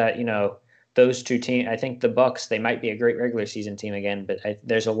think that those two teams. I think the Bucks, they might be a great regular season team again, but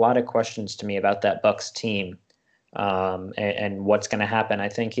there's a lot of questions to me about that Bucks team and what's going to happen. I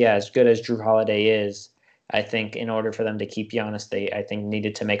think as good as Jrue Holiday is, I think in order for them to keep Giannis, they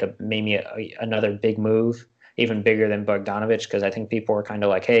needed to make another big move, even bigger than Bogdanovich, because I think people were kind of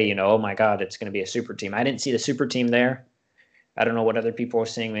like, hey, oh my God, it's going to be a super team. I didn't see the super team there. I don't know what other people were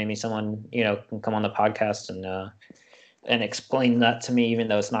seeing. Maybe someone can come on the podcast and explain that to me, even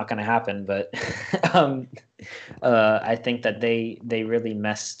though it's not going to happen. But I think that they really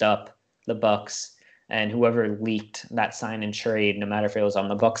messed up the Bucks, and whoever leaked that sign and trade, no matter if it was on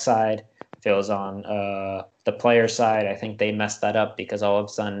the Bucks side, if it was on the player side, I think they messed that up because all of a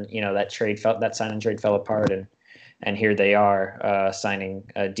sudden, that sign and trade fell apart, and here they are signing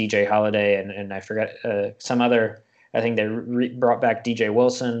DJ Holiday and I forget some other. I think they brought back DJ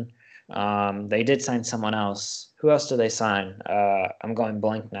Wilson. They did sign someone else. Who else did they sign? I'm going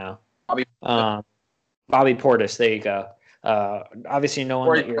blank now. Bobby Portis. There you go. Obviously, no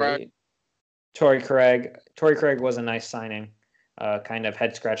one that you're. Torrey Craig. Torrey Craig was a nice signing. Kind of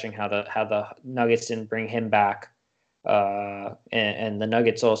head scratching how the Nuggets didn't bring him back, and the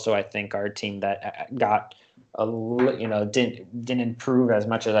Nuggets also I think are a team that got didn't improve as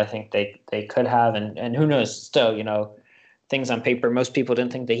much as I think they could have, and who knows, still things on paper, most people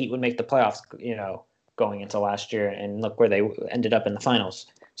didn't think the Heat would make the playoffs going into last year, and look where they ended up in the finals.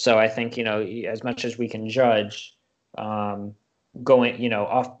 So I think as much as we can judge going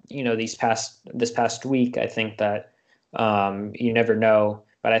off this past week, I think that you never know,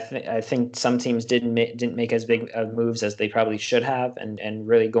 but I think some teams didn't make as big of moves as they probably should have, and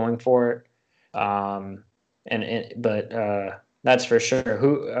really going for it. But that's for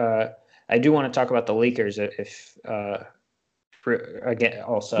sure. I do want to talk about the Lakers if again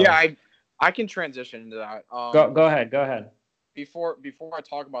also. Yeah, I can transition into that. Go ahead. Before I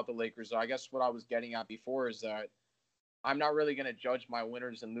talk about the Lakers, I guess what I was getting at before is that I'm not really going to judge my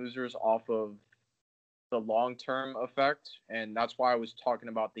winners and losers off of the long-term effect, and that's why I was talking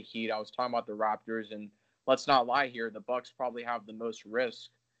about the Heat. I was talking about the Raptors, and let's not lie here, the Bucks probably have the most risk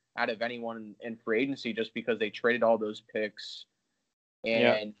out of anyone in free agency just because they traded all those picks.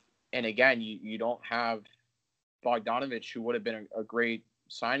 And again, you don't have Bogdanovich, who would have been a great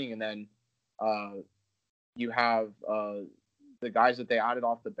signing, and then you have the guys that they added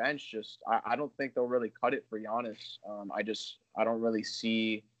off the bench. I don't think they'll really cut it for Giannis. I don't really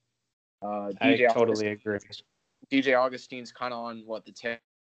see. I totally agree. DJ Augustine's kind of on the tail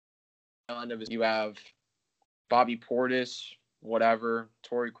end of his. You have Bobby Portis, whatever.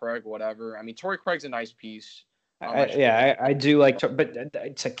 Torrey Craig, whatever. I mean, Torrey Craig's a nice piece. I do like, but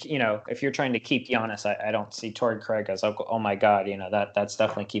if you're trying to keep Giannis, I don't see Torrey Craig as oh my God, that's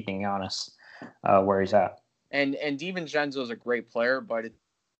definitely keeping Giannis where he's at. And DiVincenzo is a great player, but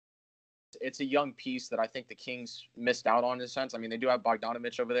it's a young piece that I think the Kings missed out on in a sense. I mean, they do have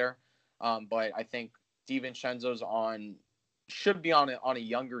Bogdanovich over there, but I think DiVincenzo's should be on a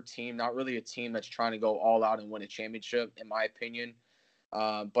younger team, not really a team that's trying to go all out and win a championship, in my opinion.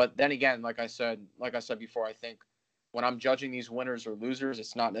 But then again, like I said before, I think when I'm judging these winners or losers,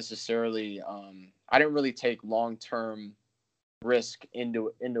 it's not necessarily I didn't really take long-term risk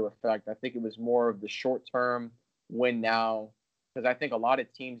into effect. I think it was more of the short-term win now, because I think a lot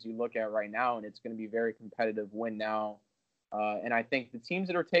of teams you look at right now, and it's going to be very competitive win now. And I think the teams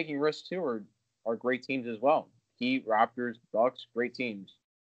that are taking risks too are great teams as well. Heat, Raptors, Bucks, great teams.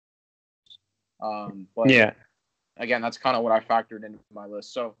 But yeah, again, that's kind of what I factored into my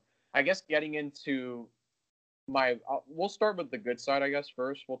list. So I guess getting into we'll start with the good side, I guess,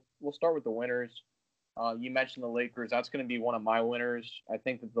 first. We'll start with the winners. You mentioned the Lakers. That's going to be one of my winners. I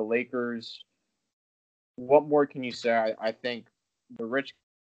think that the Lakers. What more can you say? I think the rich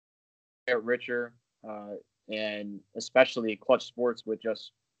get richer, and especially Clutch Sports with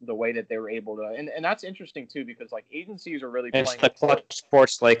just the way that they were able to, and that's interesting too because like agencies are really It's playing. the Clutch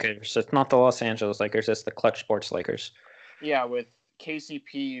Sports Lakers. It's not the Los Angeles Lakers. It's the Clutch Sports Lakers. Yeah, with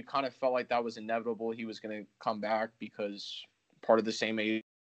KCP, you kind of felt like that was inevitable. He was going to come back because part of the same agency.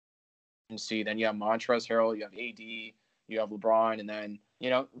 Then you have Montrezl Harrell, you have AD, you have LeBron, and then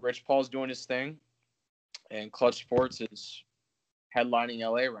Rich Paul's doing his thing, and Clutch Sports is headlining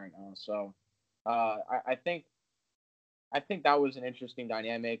LA right now. So I think that was an interesting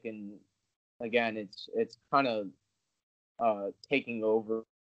dynamic, and again, it's kind of taking over,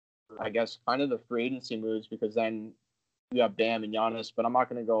 I guess, kind of the free agency moves because then you have Bam and Giannis, but I'm not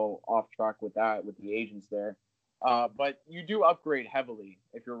going to go off track with that with the agents there. But you do upgrade heavily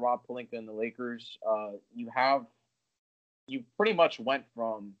if you're Rob Pelinka and the Lakers. You pretty much went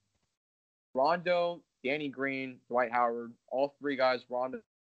from Rondo, Danny Green, Dwight Howard, all three guys. Rondo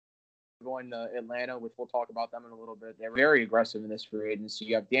going to Atlanta, which we'll talk about them in a little bit. They're very aggressive in this free agency.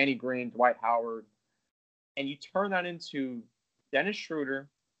 You have Danny Green, Dwight Howard, and you turn that into Dennis Schroeder,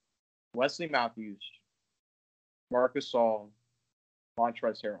 Wesley Matthews, Marc Gasol,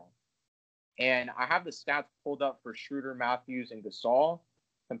 Montrezl Harrell. And I have the stats pulled up for Schroeder, Matthews, and Gasol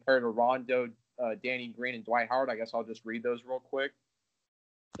compared to Rondo, Danny Green, and Dwight Howard. I guess I'll just read those real quick.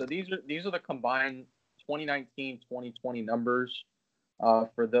 So these are the combined 2019-2020 numbers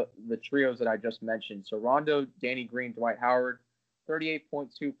for the trios that I just mentioned. So Rondo, Danny Green, Dwight Howard,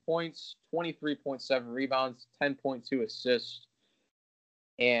 38.2 points, 23.7 rebounds, 10.2 assists.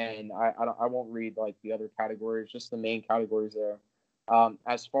 And I won't read like the other categories, just the main categories there.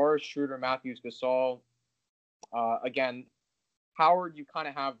 As far as Schroeder, Matthews, Gasol, again, Howard, you kind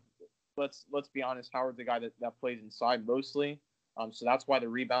of have. Let's be honest. Howard's the guy that plays inside mostly, so that's why the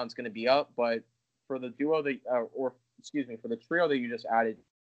rebound's going to be up. But for the duo for the trio that you just added,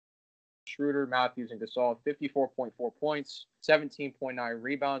 Schroeder, Matthews, and Gasol, 54.4 points, 17.9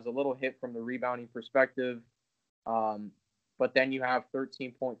 rebounds, a little hit from the rebounding perspective. But then you have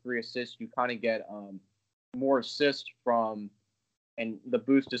 13.3 assists. You kind of get more assists from, and the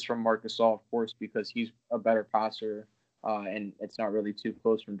boost is from Marc Gasol, of course, because he's a better passer, and it's not really too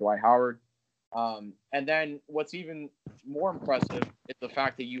close from Dwight Howard. And then what's even more impressive is the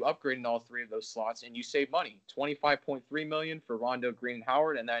fact that you upgraded all three of those slots and you save money. $25.3 million for Rondo, Green, and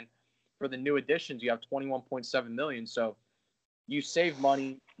Howard, and then for the new additions, you have $21.7 million. So you save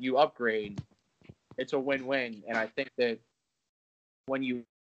money, you upgrade. It's a win-win, and I think that when you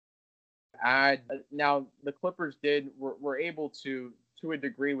add now the Clippers were able to a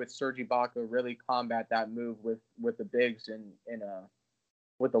degree with Serge Ibaka really combat that move with the bigs and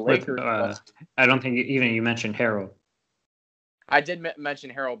with the Lakers. I don't think even you mentioned Harrell. I did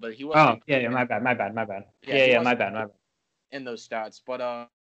mention Harrell, but he wasn't. Oh yeah, my bad. Yeah, my bad. In those stats, but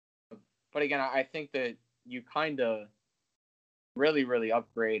again, I think that you kind of really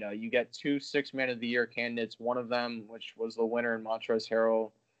upgrade. You get 2 6-man of the year candidates. One of them, which was the winner in Montrezl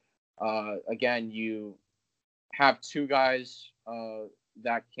Harrell. Again, you have two guys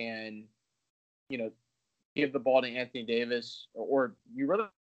that can, give the ball to Anthony Davis, or you really.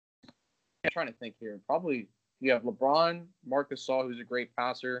 I'm trying to think here. Probably you have LeBron, Marc Gasol, who's a great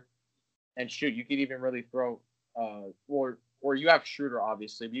passer, and shoot, you could even really throw, or you have Schroeder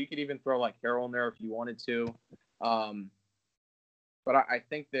obviously, but you could even throw like Harrell in there if you wanted to. But I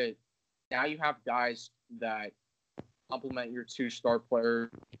think that now you have guys that complement your 2 star players.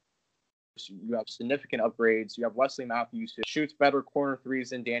 You have significant upgrades. You have Wesley Matthews who shoots better corner threes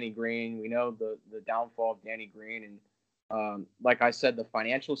than Danny Green. We know the downfall of Danny Green, and like I said, the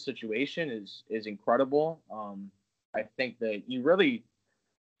financial situation is incredible. I think that you really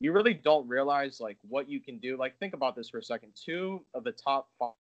don't realize like what you can do. Like think about this for a second. 2 of the top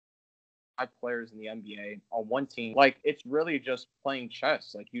 5 players in the NBA on one team. Like it's really just playing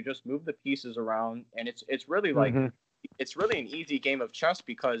chess. Like you just move the pieces around, and it's really like it's really an easy game of chess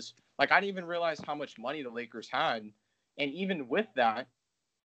because like I didn't even realize how much money the Lakers had, and even with that,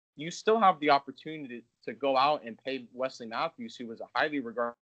 you still have the opportunity to go out and pay Wesley Matthews, who was a highly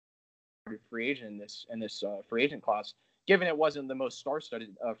regarded free agent in this free agent class. Given it wasn't the most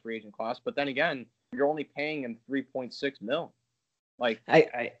star-studded free agent class, but then again, you're only paying him $3.6 million. Like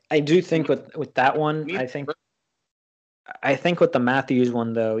I do think with that one, I think with the Matthews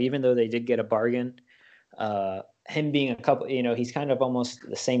one though, even though they did get a bargain, him being a couple, he's kind of almost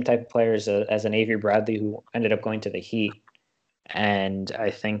the same type of player as an Avery Bradley who ended up going to the Heat, and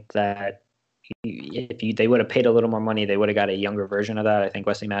I think that if they would have paid a little more money, they would have got a younger version of that. I think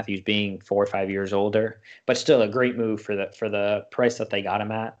Wesley Matthews being 4 or 5 years older, but still a great move for the price that they got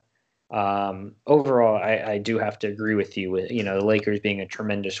him at. Overall, I do have to agree with you with the Lakers being a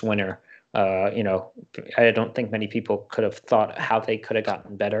tremendous winner. I don't think many people could have thought how they could have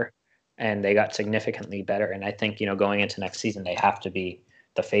gotten better, and they got significantly better. And I think going into next season they have to be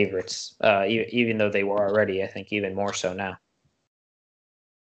the favorites, even though they were already. I think even more so now.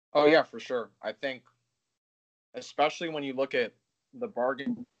 Oh yeah, for sure. I think, especially when you look at the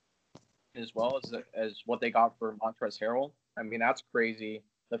bargain as well as what they got for Montrezl Harrell. I mean, that's crazy.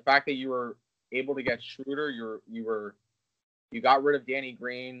 The fact that you were able to get Schroeder, you got rid of Danny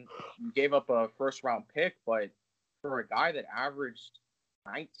Green, you gave up a first round pick, but for a guy that averaged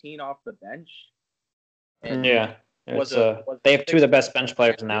 19 off the bench, and they have two of the best bench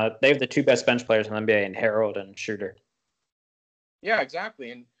players now. They have the two best bench players in the NBA, in Harrell and Schroeder. Yeah,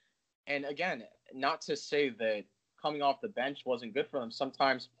 exactly. And again, not to say that coming off the bench wasn't good for them.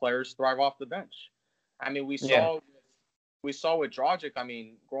 Sometimes players thrive off the bench. I mean, we saw with Dragic. I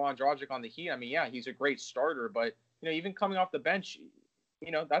mean, Goran Dragic on the Heat. I mean, yeah, he's a great starter, but even coming off the bench,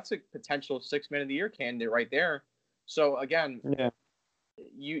 that's a potential 6-man of the year candidate right there. So again,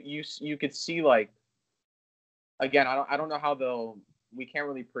 you could see, like, again, I don't know how we can't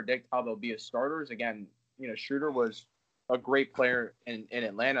really predict how they'll be as starters. Again, Schroeder was a great player in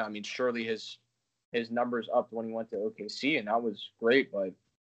Atlanta. I mean, surely his numbers upped when he went to OKC, and that was great. But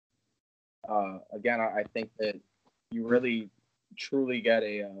again, I think that you really truly get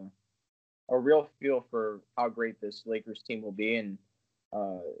a real feel for how great this Lakers team will be. And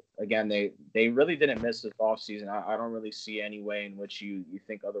again, they really didn't miss this offseason. I don't really see any way in which you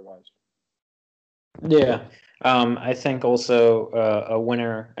think otherwise. Yeah. I think also a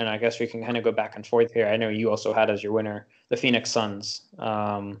winner, and I guess we can kind of go back and forth here. I know you also had as your winner the Phoenix Suns.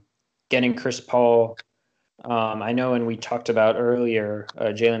 Getting Chris Paul. I know, and we talked about earlier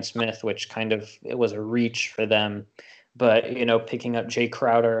Jalen Smith, which it was a reach for them. But picking up Jay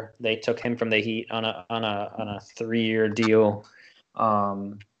Crowder, they took him from the Heat on a 3-year deal.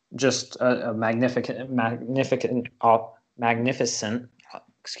 Just a magnificent off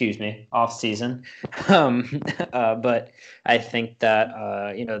season. But I think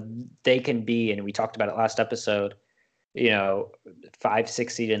that they can be, and we talked about it last episode,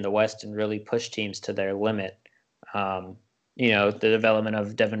 5-6 seed in the West and really push teams to their limit. The development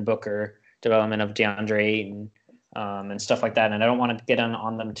of Devin Booker, development of DeAndre Ayton, and stuff like that. And I don't want to get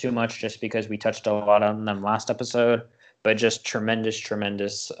on them too much just because we touched a lot on them last episode, but just tremendous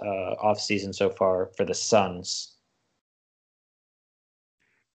off season so far for the Suns.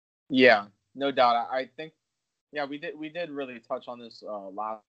 Yeah, no doubt. I think, we did really touch on this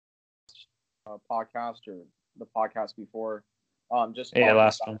last podcast or the podcast before.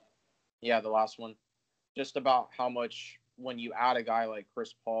 Last one. Yeah, the last one. Just about how much when you add a guy like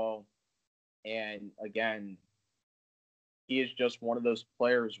Chris Paul, and again, he is just one of those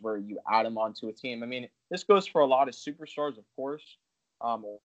players where you add him onto a team. I mean, this goes for a lot of superstars, of course,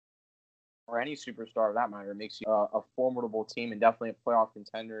 or any superstar of that matter. It makes you a formidable team and definitely a playoff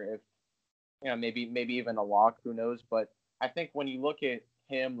contender. If maybe even a lock, who knows? But I think when you look at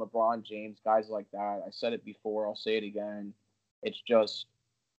him, LeBron James, guys like that, I said it before, I'll say it again. It's just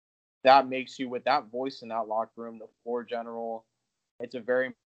that makes you, with that voice in that locker room, the floor general. It's a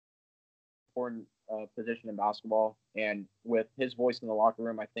very important position in basketball, and with his voice in the locker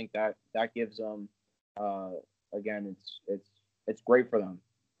room, I think that gives them. Again, it's great for them.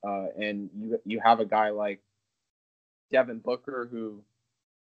 And you have a guy like Devin Booker who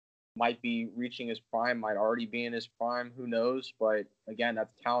might be reaching his prime, might already be in his prime, who knows? But again,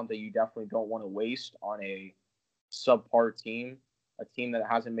 that's talent that you definitely don't want to waste on a subpar team, a team that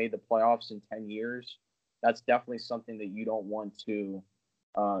hasn't made the playoffs in 10 years. That's definitely something that you don't want to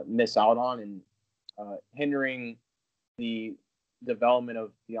miss out on, and hindering the development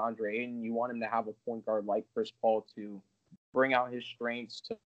of DeAndre Ayton. You want him to have a point guard like Chris Paul to bring out his strengths,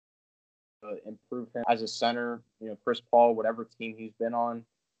 to improve him as a center. Chris Paul, whatever team he's been on,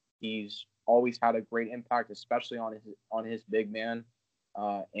 he's always had a great impact, especially on his big man.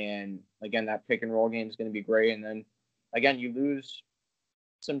 And again, that pick and roll game is going to be great. And then again, you lose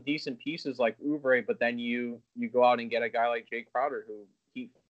some decent pieces like Oubre, but then you go out and get a guy like Jay Crowder, who Heat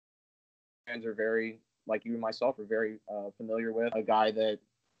fans are very, like you and myself, are very familiar with. A guy that,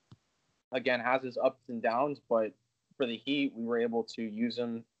 again, has his ups and downs, but for the Heat, we were able to use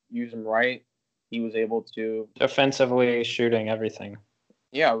him right. He was able to defensively, shooting, everything.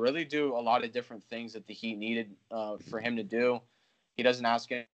 Yeah, really do a lot of different things that the Heat needed for him to do. He doesn't ask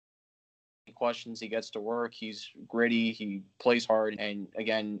questions, he gets to work. He's gritty. He plays hard, and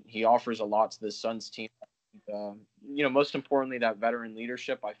again, he offers a lot to the Suns team. Most importantly, that veteran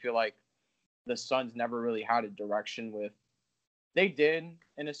leadership. I feel like the Suns never really had a direction with. They did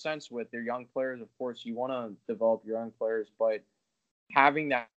in a sense with their young players. Of course, you want to develop your young players, but having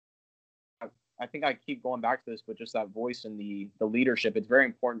that, I think I keep going back to this, but just that voice and the leadership, it's very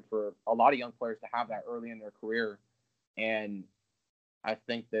important for a lot of young players to have that early in their career, and I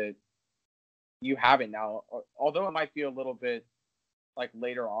think that you have it now. Although it might be a little bit like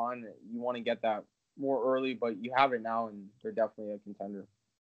later on, you want to get that more early, but you have it now, and they're definitely a contender.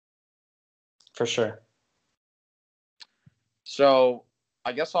 For sure. So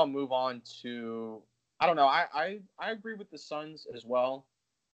I guess I'll move on to, I don't know. I agree with the Suns as well.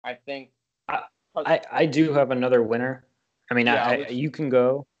 I think I do have another winner. I mean, Yeah, you can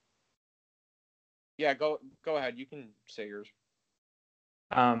go. yeah, go ahead. You can say yours.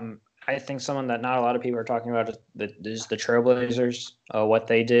 I think someone that not a lot of people are talking about is the Trailblazers. What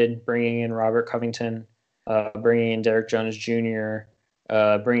they did, bringing in Robert Covington, bringing in Derek Jones Jr.,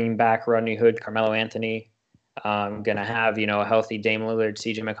 bringing back Rodney Hood, Carmelo Anthony. Going to have a healthy Dame Lillard,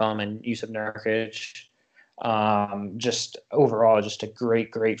 CJ McCollum, and Yusuf Nurkic. Just overall, just a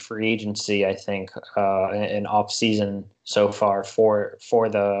great free agency. I think an off season so far for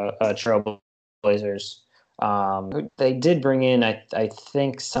the Trailblazers. They did bring in, I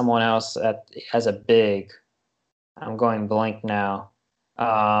think, someone else as a big. I'm going blank now,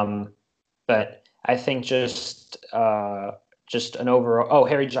 but I think just an overall. Oh,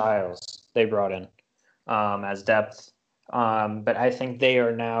 Harry Giles they brought in as depth. But I think they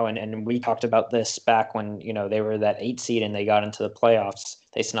are now, and we talked about this back when they were that 8 seed and they got into the playoffs.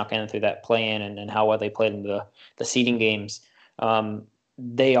 They snuck in through that play-in and how well they played in the seeding games.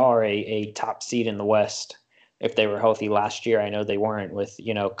 They are a top seed in the West. If they were healthy last year, I know they weren't with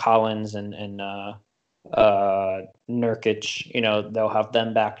Collins and Nurkic. They'll have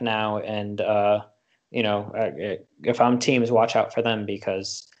them back now, and if I'm teams, watch out for them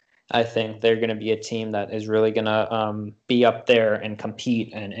because I think they're going to be a team that is really going to be up there and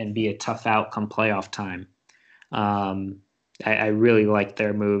compete and be a tough out come playoff time. I really like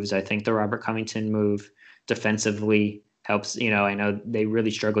their moves. I think the Robert Covington move defensively helps. I know they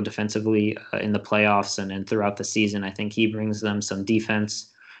really struggled defensively in the playoffs and throughout the season. I think he brings them some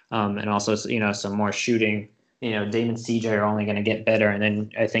defense and also some more shooting. Dame and CJ are only going to get better, and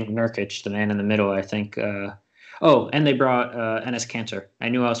then I think Nurkic, the man in the middle, I think. And they brought Enes Kanter. I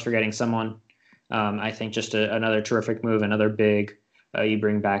knew I was forgetting someone. I think just another terrific move, another big. You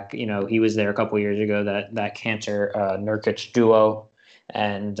bring back, he was there a couple years ago. That Kanter Nurkic duo,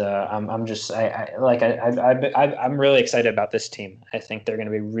 and I'm really excited about this team. I think they're going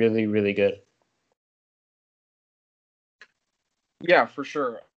to be really, really good. Yeah, for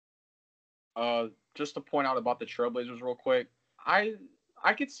sure. Just to point out about the Trailblazers real quick, I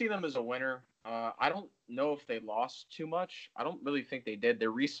could see them as a winner. I don't know if they lost too much. I don't really think they did. They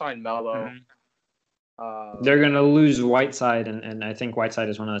re-signed Melo. Mm-hmm. They're going to lose Whiteside, and I think Whiteside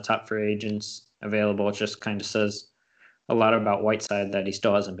is one of the top free agents available. It just kind of says a lot about Whiteside that he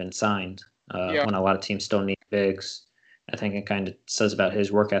still hasn't been signed when a lot of teams still need bigs. I think it kind of says about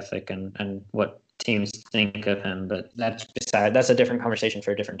his work ethic and what teams think of him. But that's a different conversation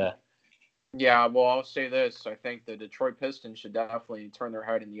for a different day. Yeah, well, I'll say this. I think the Detroit Pistons should definitely turn their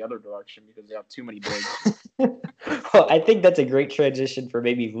head in the other direction because they have too many bigs. Well, I think that's a great transition for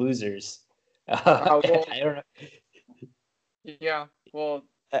maybe losers. I don't know. Yeah, well,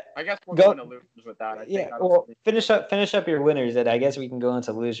 I guess we're going to losers with that. Finish up your winners, and I guess we can go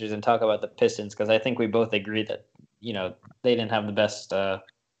into losers and talk about the Pistons because I think we both agree that they didn't have the best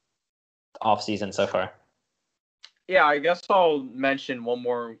off season so far. Yeah, I guess I'll mention one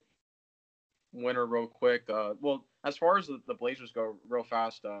more winner real quick. Well, as far as the Blazers go, real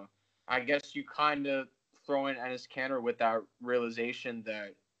fast, I guess you kind of throw in Enes Kanter with that realization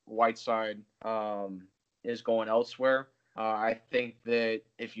that Whiteside is going elsewhere. I think that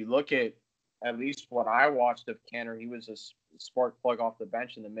if you look at least what I watched of Kanter, he was a spark plug off the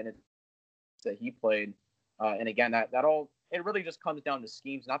bench in the minutes that he played. And again, that all it really just comes down to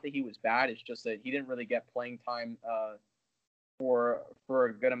schemes. Not that he was bad; it's just that he didn't really get playing time for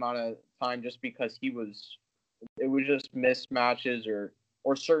a good amount of time, just because it was just mismatches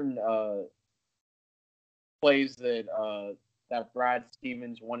or certain plays that Brad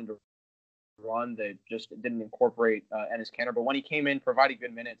Stevens wanted to run that just didn't incorporate Enes Kanter. But when he came in, provided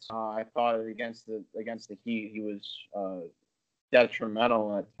good minutes, I thought against the Heat, he was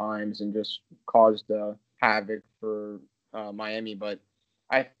detrimental at times and just caused havoc for Miami. But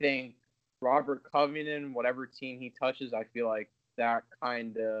I think Robert Covington, whatever team he touches, I feel like that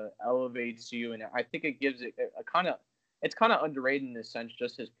kind of elevates you, and I think it gives it a kind of it's kind of underrated in a sense,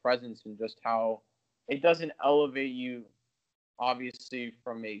 just his presence and just how it doesn't elevate you obviously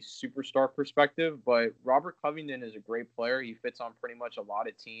from a superstar perspective, but Robert Covington is a great player. He fits on pretty much a lot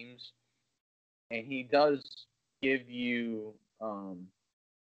of teams, and he does give you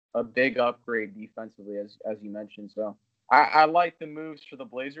a big upgrade defensively, as you mentioned. So I like the moves for the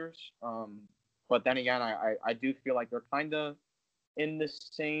Blazers, but then again, I do feel like they're kind of in the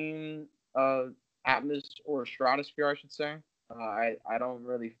same atmosphere or stratosphere, I should say. I don't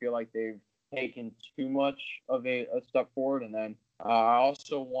really feel like they've taken too much of a step forward. And then I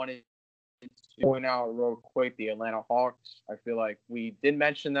also wanted to point out real quick the Atlanta Hawks. I feel like we did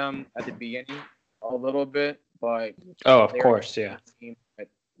mention them at the beginning a little bit, but of course, yeah. Team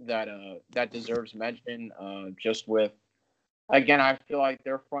that deserves mention. Just with again, I feel like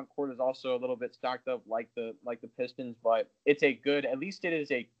their front court is also a little bit stacked up like the Pistons, but it's a good. At least it is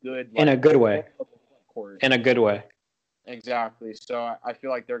a good in a good way. Court. In a good way. Exactly. So I feel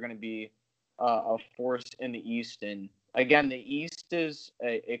like they're going to be a force in the East. And again, the East is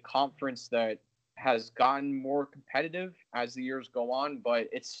a conference that has gotten more competitive as the years go on, but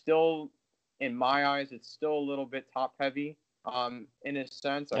it's still, in my eyes, it's still a little bit top heavy. In a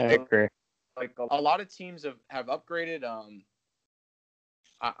sense, I agree. Like a lot of teams have upgraded.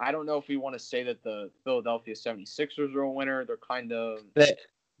 I don't know if we want to say that the Philadelphia 76ers are a winner. They're kind of.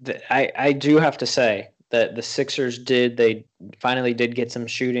 I do have to say that the Sixers they finally did get some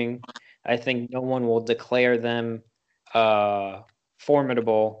shooting. I think no one will declare them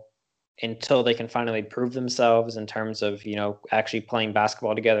formidable until they can finally prove themselves in terms of, actually playing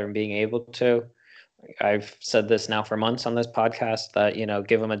basketball together and being able to. I've said this now for months on this podcast that,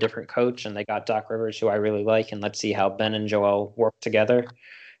 give them a different coach, and they got Doc Rivers, who I really like, and let's see how Ben and Joel work together.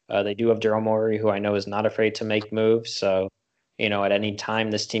 They do have Daryl Morey, who I know is not afraid to make moves. So, at any time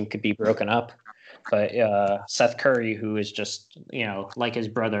this team could be broken up. But Seth Curry, who is just, like his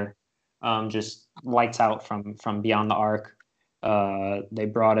brother, just lights out from beyond the arc. They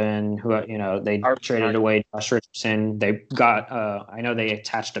brought in they traded away Josh Richardson. They got I know they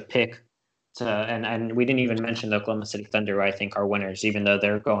attached a pick to, and we didn't even mention the Oklahoma City Thunder, who I think are winners, even though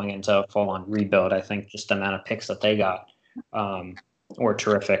they're going into a full-on rebuild. I think just the amount of picks that they got were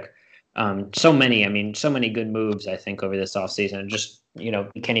terrific. So many good moves, I think, over this offseason. Just, we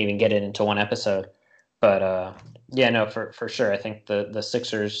can't even get it into one episode. But, for sure. I think the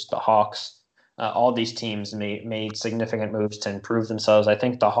Sixers, the Hawks, all these teams made significant moves to improve themselves. I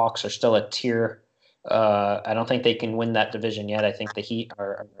think the Hawks are still a tier. I don't think they can win that division yet. I think the Heat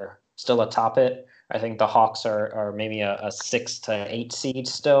are still atop it. I think the Hawks are maybe a 6 to 8 seed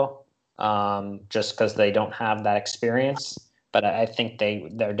still, just because they don't have that experience. But I think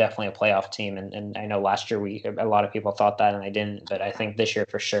they're definitely a playoff team. And I know last year a lot of people thought that and they didn't. But I think this year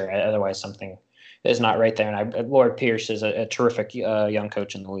for sure. Otherwise, something is not right there. And Lord Pierce is a terrific young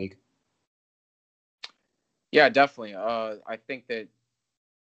coach in the league. Yeah, definitely. I think that,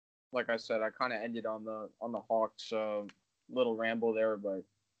 like I said, I kind of ended on the Hawks little ramble there, but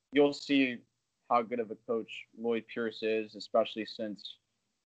you'll see how good of a coach Lloyd Pierce is, especially since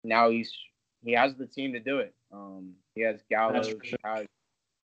now he has the team to do it. He has Gallo, sure. He has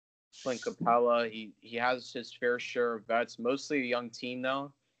Clint Capella. He has his fair share of vets, mostly a young team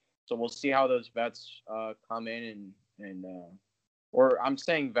though. So we'll see how those vets come in and or I'm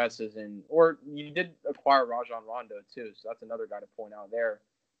saying vets as in, or you did acquire Rajon Rondo too, so that's another guy to point out there.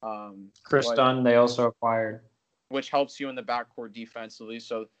 Chris Dunn, they also acquired, which helps you in the backcourt defensively.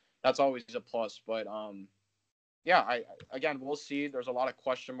 So that's always a plus. But again, we'll see. There's a lot of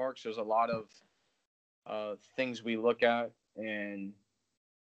question marks. There's a lot of things we look at, and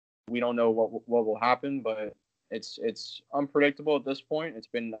we don't know what will happen. But it's unpredictable at this point. It's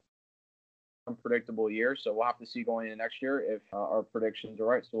been an unpredictable year, so we'll have to see going into next year if our predictions are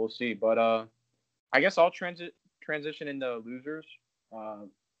right. So we'll see. But I guess I'll transition into losers.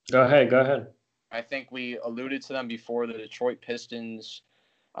 Go ahead. I think we alluded to them before, the Detroit Pistons.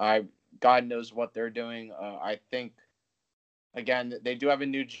 God knows what they're doing. I think, again, they do have a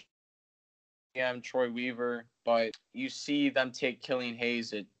new GM, Troy Weaver, but you see them take Killian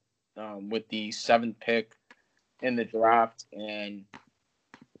Hayes with the 7th pick in the draft, and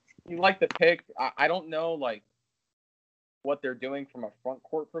you like the pick. I don't know, what they're doing from a front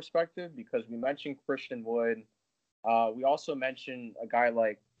court perspective, because we mentioned Christian Wood. We also mentioned a guy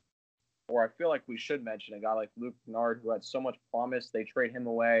or I feel like we should mention a guy like Luke Kennard, who had so much promise. They trade him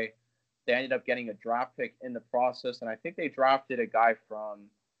away. They ended up getting a draft pick in the process, and I think they drafted a guy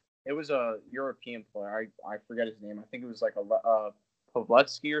it was a European player. I forget his name. I think it was like a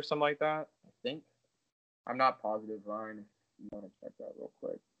Pavletsky or something like that, I think. I'm not positive, Ryan. I'm gonna check that real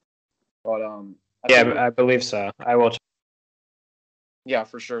quick. But I believe so. I will. Yeah,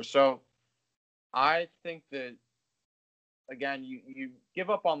 for sure. So I think that again, you give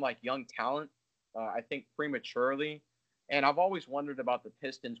up on like young talent. I think prematurely, and I've always wondered about the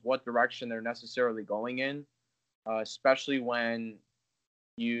Pistons, what direction they're necessarily going in, especially when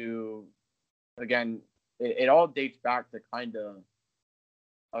you again, it all dates back to kind of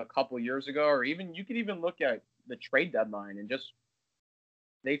a couple years ago, or even you could even look at the trade deadline and just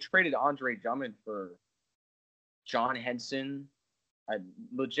they traded Andre Drummond for John Henson,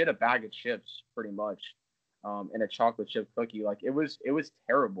 legit a bag of chips, pretty much, and a chocolate chip cookie. Like it was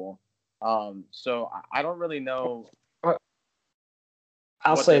terrible. So I don't really know.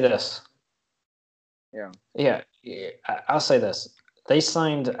 I'll say this. Yeah. Yeah, I'll say this. They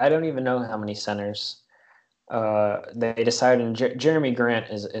signed. I don't even know how many centers. They decided. And Jeremy Grant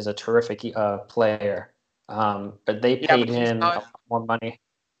is a terrific player, but they paid him a lot more money.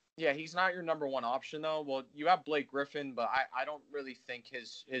 Yeah, he's not your number one option though. Well, you have Blake Griffin, but I don't really think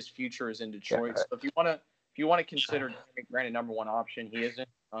his future is in Detroit. Yeah. So if you wanna consider Jeremy Grant a number one option, he isn't.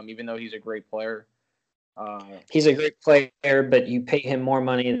 Even though he's a great player. He's a great player, but you pay him more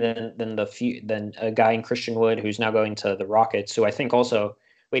money than a guy in Christian Wood who's now going to the Rockets. Who I think also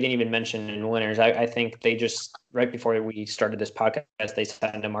we didn't even mention in winners. I think they just right before we started this podcast they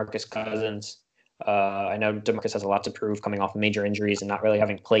signed DeMarcus Cousins. I know DeMarcus has a lot to prove coming off major injuries and not really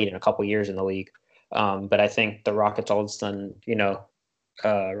having played in a couple years in the league. But I think the Rockets all of a sudden,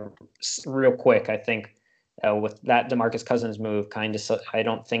 real quick, I think with that DeMarcus Cousins move, I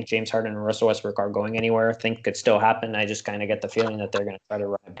don't think James Harden and Russell Westbrook are going anywhere. I think it could still happen. I just kind of get the feeling that they're going to try to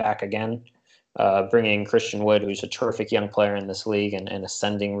run it back again. Bringing Christian Wood, who's a terrific young player in this league and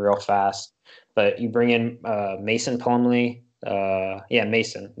ascending real fast. But you bring in Mason Plumlee.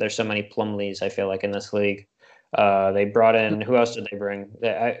 Mason. There's so many Plumlees, I feel like, in this league. They brought in, who else did they bring?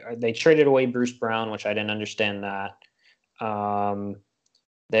 They traded away Bruce Brown, which I didn't understand that. You're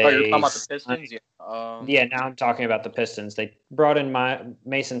talking about the Pistons? Yeah, now I'm talking about the Pistons. They brought in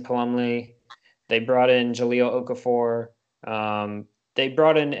Mason Plumlee. They brought in Jahlil Okafor. They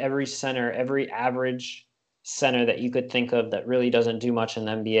brought in every center, every average center that you could think of that really doesn't do much in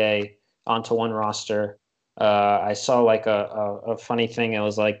the NBA onto one roster. I saw like a funny thing. It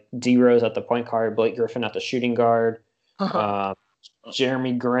was like D Rose at the point guard, Blake Griffin at the shooting guard,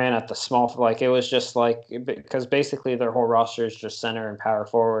 Jeremy Grant at the small. Like it was just like because basically their whole roster is just center and power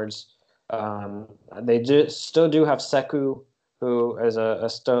forwards. They still do have Sekou, who is a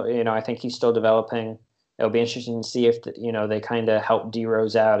still, I think he's still developing. It'll be interesting to see if they kind of help D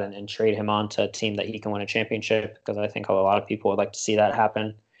Rose out and trade him on to a team that he can win a championship, because I think a lot of people would like to see that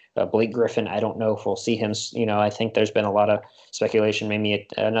happen. Blake Griffin, I don't know if we'll see him. I think there's been a lot of speculation. Maybe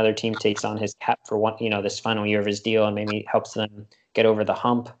another team takes on his cap for one, this final year of his deal, and maybe helps them get over the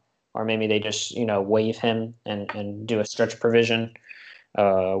hump, or maybe they just waive him and do a stretch provision,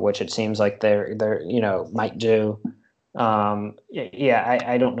 which it seems like they're might do.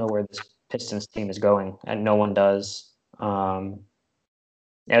 I don't know where this Pistons team is going, and no one does. It'll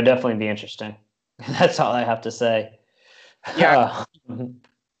definitely be interesting. That's all I have to say. Yeah.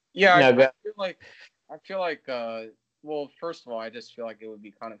 Yeah, no, I feel like well, first of all, I just feel like it would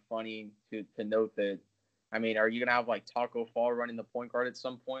be kind of funny to note that. I mean, are you gonna have like Taco Fall running the point guard at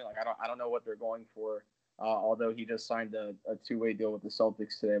some point? Like, I don't know what they're going for. Although he just signed a 2-way deal with the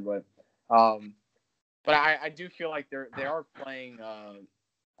Celtics today, but I do feel like they are playing.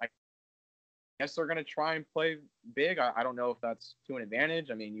 I guess they're gonna try and play big. I don't know if that's to an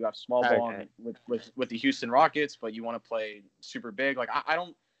advantage. I mean, you have small ball with the Houston Rockets, but you want to play super big. Like I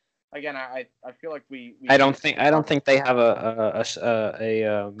don't. Again, I feel like we I don't think they have a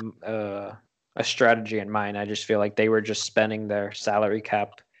strategy in mind. I just feel like they were just spending their salary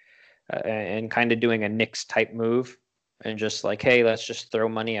cap and kind of doing a Knicks type move, and just like, hey, let's just throw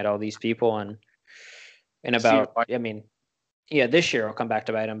money at all these people, and this year will come back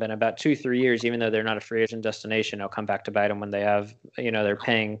to bite them. But in about 2-3 years, even though they're not a free agent destination, they'll come back to bite them when they have they're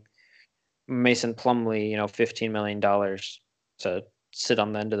paying Mason Plumlee $15 million to sit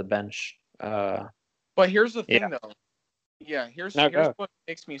on the end of the bench. But here's the thing, though. Yeah, here's what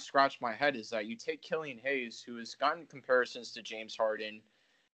makes me scratch my head is that you take Killian Hayes, who has gotten comparisons to James Harden.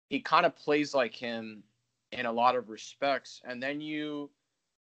 He kind of plays like him in a lot of respects, and then you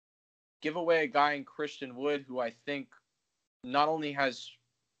give away a guy in Christian Wood, who I think not only has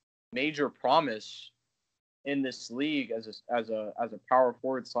major promise in this league as a power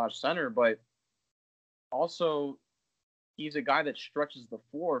forward / center, but also he's a guy that stretches the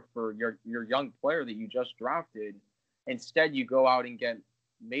floor for your young player that you just drafted. Instead, you go out and get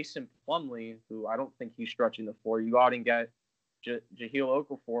Mason Plumlee, who I don't think he's stretching the floor. You go out and get Jahlil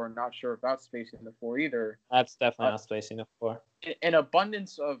Okafor. I'm not sure if that's spacing the floor either. That's definitely not spacing the floor. An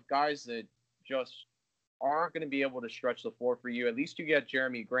abundance of guys that just aren't going to be able to stretch the floor for you. At least you get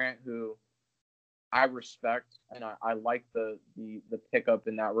Jeremy Grant, who I respect, and I like the pickup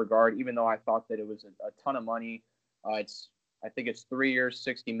in that regard, even though I thought that it was a ton of money. I think it's 3 years,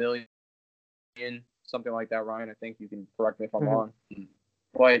 $60 million, something like that, Ryan. I think you can correct me if I'm wrong.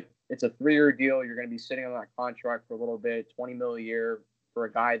 But it's a 3-year deal. You're going to be sitting on that contract for a little bit, $20 million a year for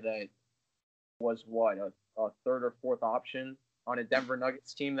a guy that was a third or fourth option on a Denver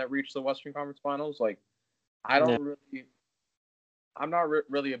Nuggets team that reached the Western Conference Finals. Like, I'm not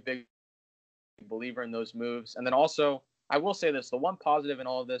really a big believer in those moves. And then also, I will say this: the one positive in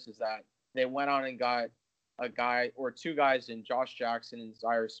all of this is that they went on and got a guy or two guys in Josh Jackson and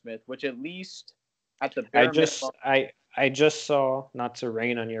Zaire Smith, which at least at the bare minimum. I just saw, not to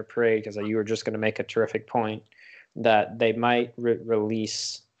rain on your parade, because you were just going to make a terrific point, that they might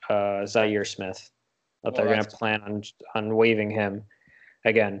release Zaire Smith. That they're going to plan on waiving him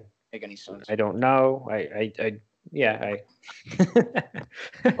again. Make any sense? I don't know.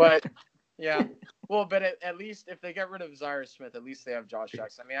 But yeah. Well, but at least if they get rid of Zaire Smith, at least they have Josh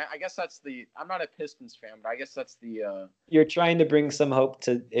Jackson. I mean, I guess that's I'm not a Pistons fan, but I guess that's the. You're trying to bring some hope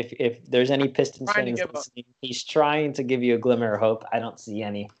to if there's any Pistons fans listening. He's trying to give you a glimmer of hope. I don't see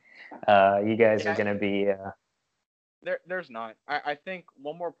any. You guys are going to be. There's not. I think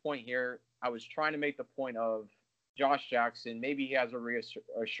one more point here. I was trying to make the point of Josh Jackson. Maybe he has a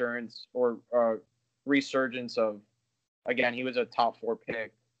reassurance or resurgence of. Again, he was a top 4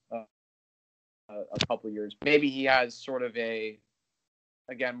 pick. A couple of years. Maybe he has sort of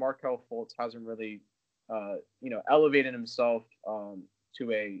again, Markelle Fultz hasn't really, elevated himself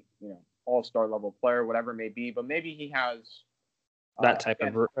to a, all-star level player, whatever it may be, but maybe he has that type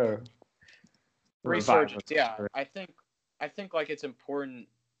of resurgence. Yeah, I think like it's important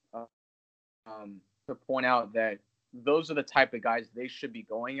to point out that those are the type of guys they should be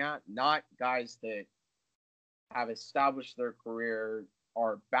going at, not guys that have established their career,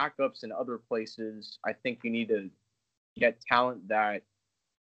 are backups in other places. I think you need to get talent that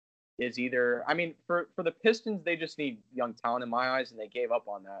is either. I mean, for the Pistons, they just need young talent in my eyes, and they gave up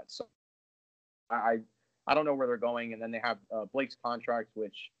on that. So I don't know where they're going. And then they have Blake's contract,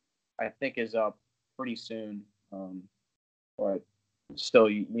 which I think is up pretty soon. But still,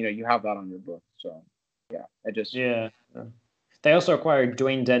 you have that on your book. So yeah. They also acquired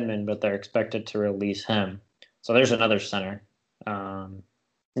Dwayne Dedmon, but they're expected to release him. So there's another center.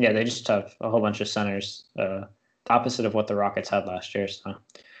 They just have a whole bunch of centers, the opposite of what the Rockets had last year. So,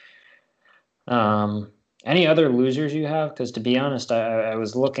 any other losers you have? Because to be honest, I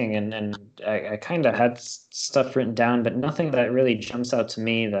was looking and I kind of had stuff written down, but nothing that really jumps out to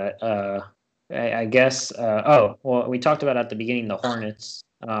me that I guess. We talked about at the beginning the Hornets.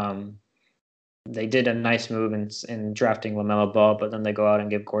 They did a nice move in drafting LaMelo Ball, but then they go out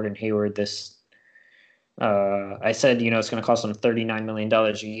and give Gordon Hayward this. I said, it's going to cost them $39 million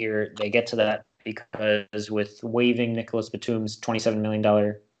a year. They get to that because with waiving Nicholas Batum's $27 million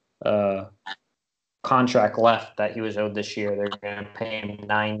contract left that he was owed this year, they're going to pay him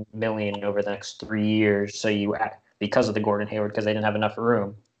 $9 million over the next 3 years. So because of the Gordon Hayward, because they didn't have enough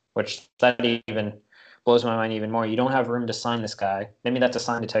room, which that even blows my mind even more. You don't have room to sign this guy. Maybe that's a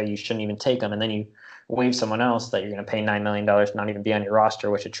sign to tell you shouldn't even take him, and then you waive someone else that you're going to pay $9 million, not even be on your roster,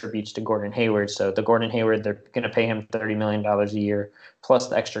 which attributes to Gordon Hayward. So the Gordon Hayward, they're going to pay him $30 million a year plus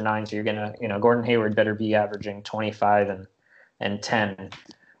the extra 9. So you're going to, Gordon Hayward better be averaging 25 and 10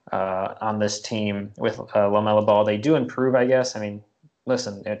 on this team with LaMelo Ball. They do improve, I guess. I mean,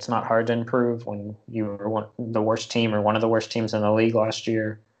 listen, it's not hard to improve when you were the worst team or one of the worst teams in the league last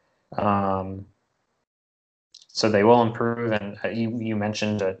year. So they will improve. And you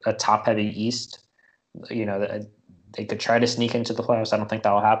mentioned a top-heavy East. They could try to sneak into the playoffs. I don't think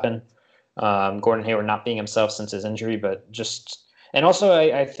that will happen. Gordon Hayward not being himself since his injury, but and also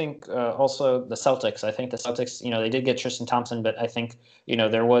I think also the Celtics. I think the Celtics, they did get Tristan Thompson, but I think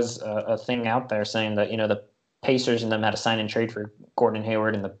there was a thing out there saying that the Pacers and them had a sign and trade for Gordon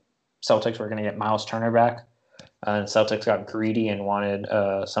Hayward, and the Celtics were going to get Miles Turner back. And Celtics got greedy and wanted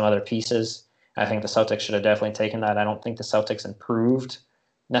some other pieces. I think the Celtics should have definitely taken that. I don't think the Celtics improved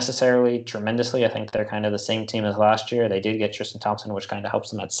necessarily tremendously. I think they're kind of the same team as last year. They did get Tristan Thompson, which kind of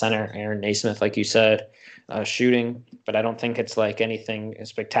helps them at center. Aaron Naismith, like you said, shooting, but I don't think it's like anything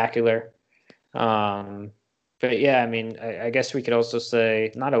spectacular. But yeah, I mean, I guess we could also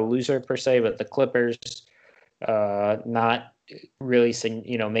say not a loser per se, but the Clippers not really,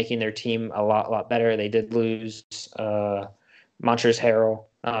 making their team a lot better. They did lose Montrezl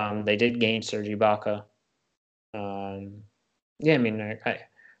Harrell. They did gain Serge Ibaka. Yeah, I mean, I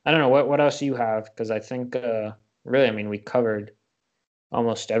don't know what else you have, because I think really, I mean, we covered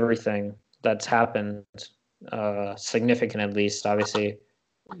almost everything that's happened, significant at least. Obviously,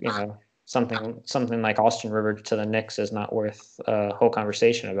 something like Austin Rivers to the Knicks is not worth a whole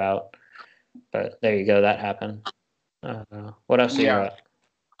conversation about. But there you go, that happened. What else do you Yeah, got?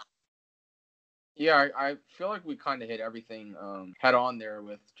 yeah. I feel like we kind of hit everything head on there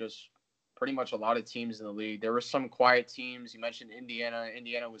with just pretty much a lot of teams in the league. There were some quiet teams. You mentioned Indiana.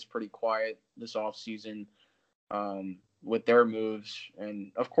 Indiana was pretty quiet this offseason with their moves,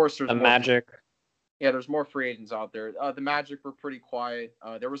 and of course, The Magic. there's more free agents out there. The Magic were pretty quiet.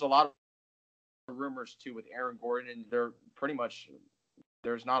 There was a lot of rumors too with Aaron Gordon, and they're pretty much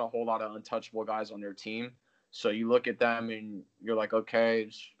there's not a whole lot of untouchable guys on their team. So you look at them and you're like, okay,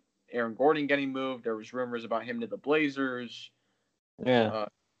 is Aaron Gordon getting moved? There was rumors about him to the Blazers, Yeah. uh,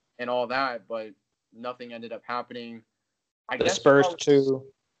 and all that, but nothing ended up happening. I The guess Spurs too,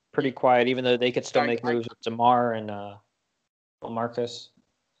 pretty quiet, even though they could still make I moves with DeMar and Marcus.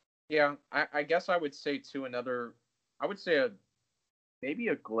 yeah, I guess I would say too I would say maybe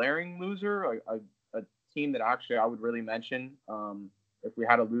a glaring loser, a team that actually I would really mention if we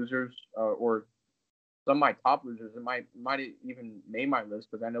had a losers or some of my top losers. It might even made my list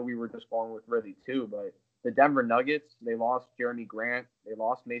because I know we were just going with really two. But the Denver Nuggets, they lost Jeremy Grant, they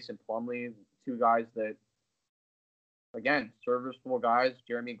lost Mason Plumlee, two guys that again serviceable guys.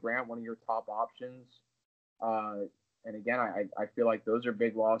 Jeremy Grant, one of your top options, and again I feel like those are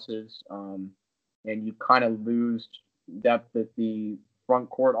big losses. And you kind of lose depth at the front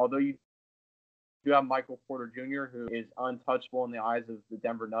court, although you do have Michael Porter Jr., who is untouchable in the eyes of the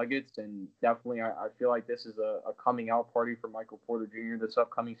Denver Nuggets, and definitely I feel like this is a coming out party for Michael Porter Jr. this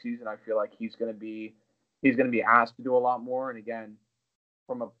upcoming season. I feel like he's going to be asked to do a lot more, and again,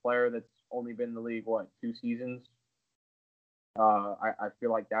 from a player that's only been in the league 2 seasons, I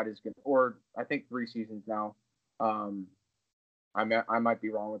feel like that is good, or I think 3 seasons now. Um, I might be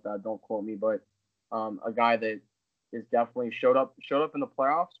wrong with that. Don't quote me, but a guy that is definitely showed up in the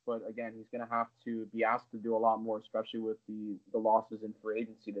playoffs, but again, he's going to have to be asked to do a lot more, especially with the losses in free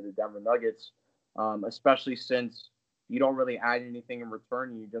agency to the Denver Nuggets, especially since you don't really add anything in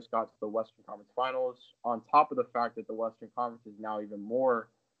return. You just got to the Western Conference Finals. On top of the fact that the Western Conference is now even more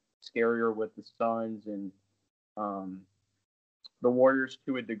scarier with the Suns and um, the Warriors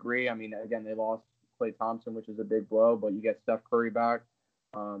to a degree. I mean, again, they lost Klay Thompson, which is a big blow, but you get Steph Curry back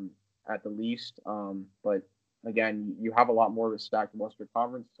um, at the least. But again, you have a lot more of a stacked Western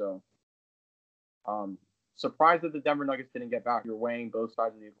Conference. So surprised that the Denver Nuggets didn't get back. You're weighing both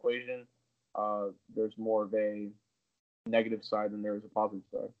sides of the equation. There's more of a negative side than there is a positive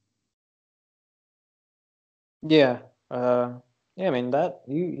side. Yeah. Yeah. I mean that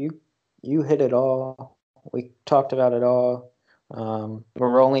you hit it all. We talked about it all.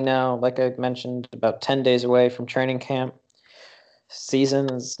 We're only now, like I mentioned, about 10 days away from training camp.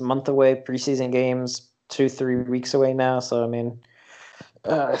 Season's a month away. Preseason games 2-3 weeks away now. So I mean,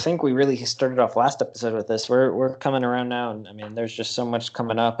 I think we really started off last episode with this. We're coming around now, and I mean, there's just so much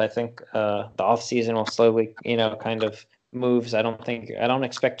coming up. I think the off season will slowly, kind of moves. I don't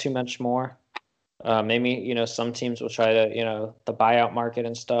expect too much more. Maybe some teams will try to the buyout market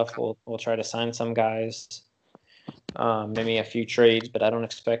and stuff. We'll try to sign some guys. Maybe a few trades, but I don't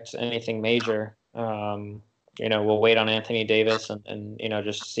expect anything major. We'll wait on Anthony Davis and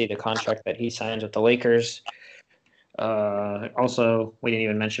just see the contract that he signs with the Lakers. Also, we didn't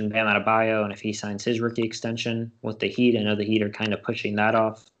even mention Bam Adebayo, and if he signs his rookie extension with the Heat, I know the Heat are kind of pushing that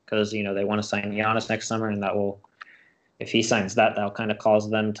off because they want to sign Giannis next summer, and that will, if he signs that, that'll kind of cause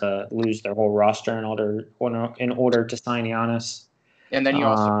them to lose their whole roster in order to sign Giannis. And then you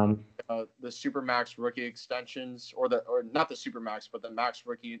also the Supermax rookie extensions, or not the Supermax, but the max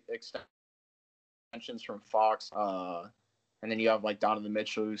rookie extensions from Fox. And then you have like Donovan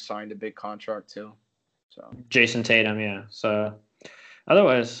Mitchell, who signed a big contract too. So Jason Tatum, yeah. So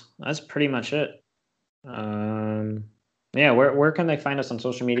otherwise, that's pretty much it. Yeah, where can they find us on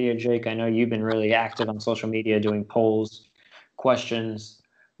social media, Jake? I know you've been really active on social media doing polls, questions.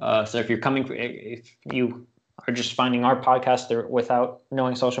 So if you are just finding our podcast there without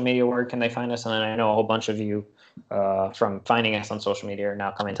knowing social media, where can they find us? And then I know a whole bunch of you from finding us on social media are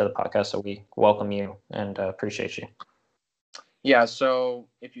now coming to the podcast, so we welcome you and appreciate you. Yeah, so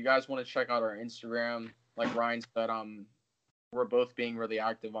if you guys want to check out our Instagram, like Ryan said, we're both being really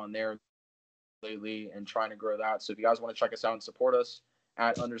active on there lately and trying to grow that. So if you guys want to check us out and support us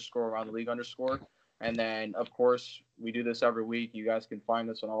at _around_the_league_. And then, of course, we do this every week. You guys can find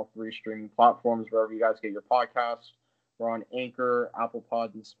us on all 3 streaming platforms, wherever you guys get your podcasts. We're on Anchor, Apple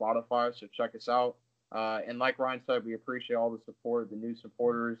Pods, and Spotify, so check us out. And like Ryan said, we appreciate all the support, the new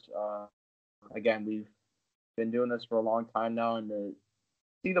supporters. Again, we've been doing this for a long time now, and to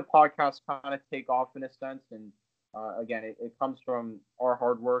see the podcast kind of take off in a sense. And again, it comes from our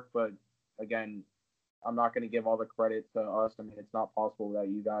hard work, but again, I'm not going to give all the credit to us. I mean, it's not possible without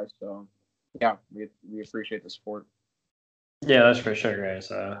you guys. So, yeah, we appreciate the support. Yeah, that's for sure,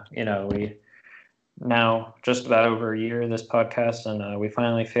 guys. We now just about over a year of this podcast, and we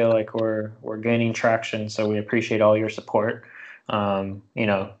finally feel like we're gaining traction. So we appreciate all your support.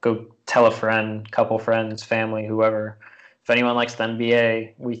 Go tell a friend, couple friends, family, whoever. If anyone likes the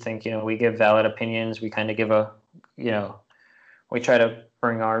NBA, we think we give valid opinions. We kind of give we try to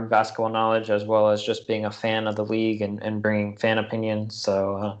bring our basketball knowledge as well as just being a fan of the league and bringing fan opinions.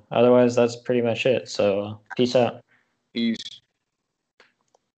 So otherwise, that's pretty much it. So peace out. Peace.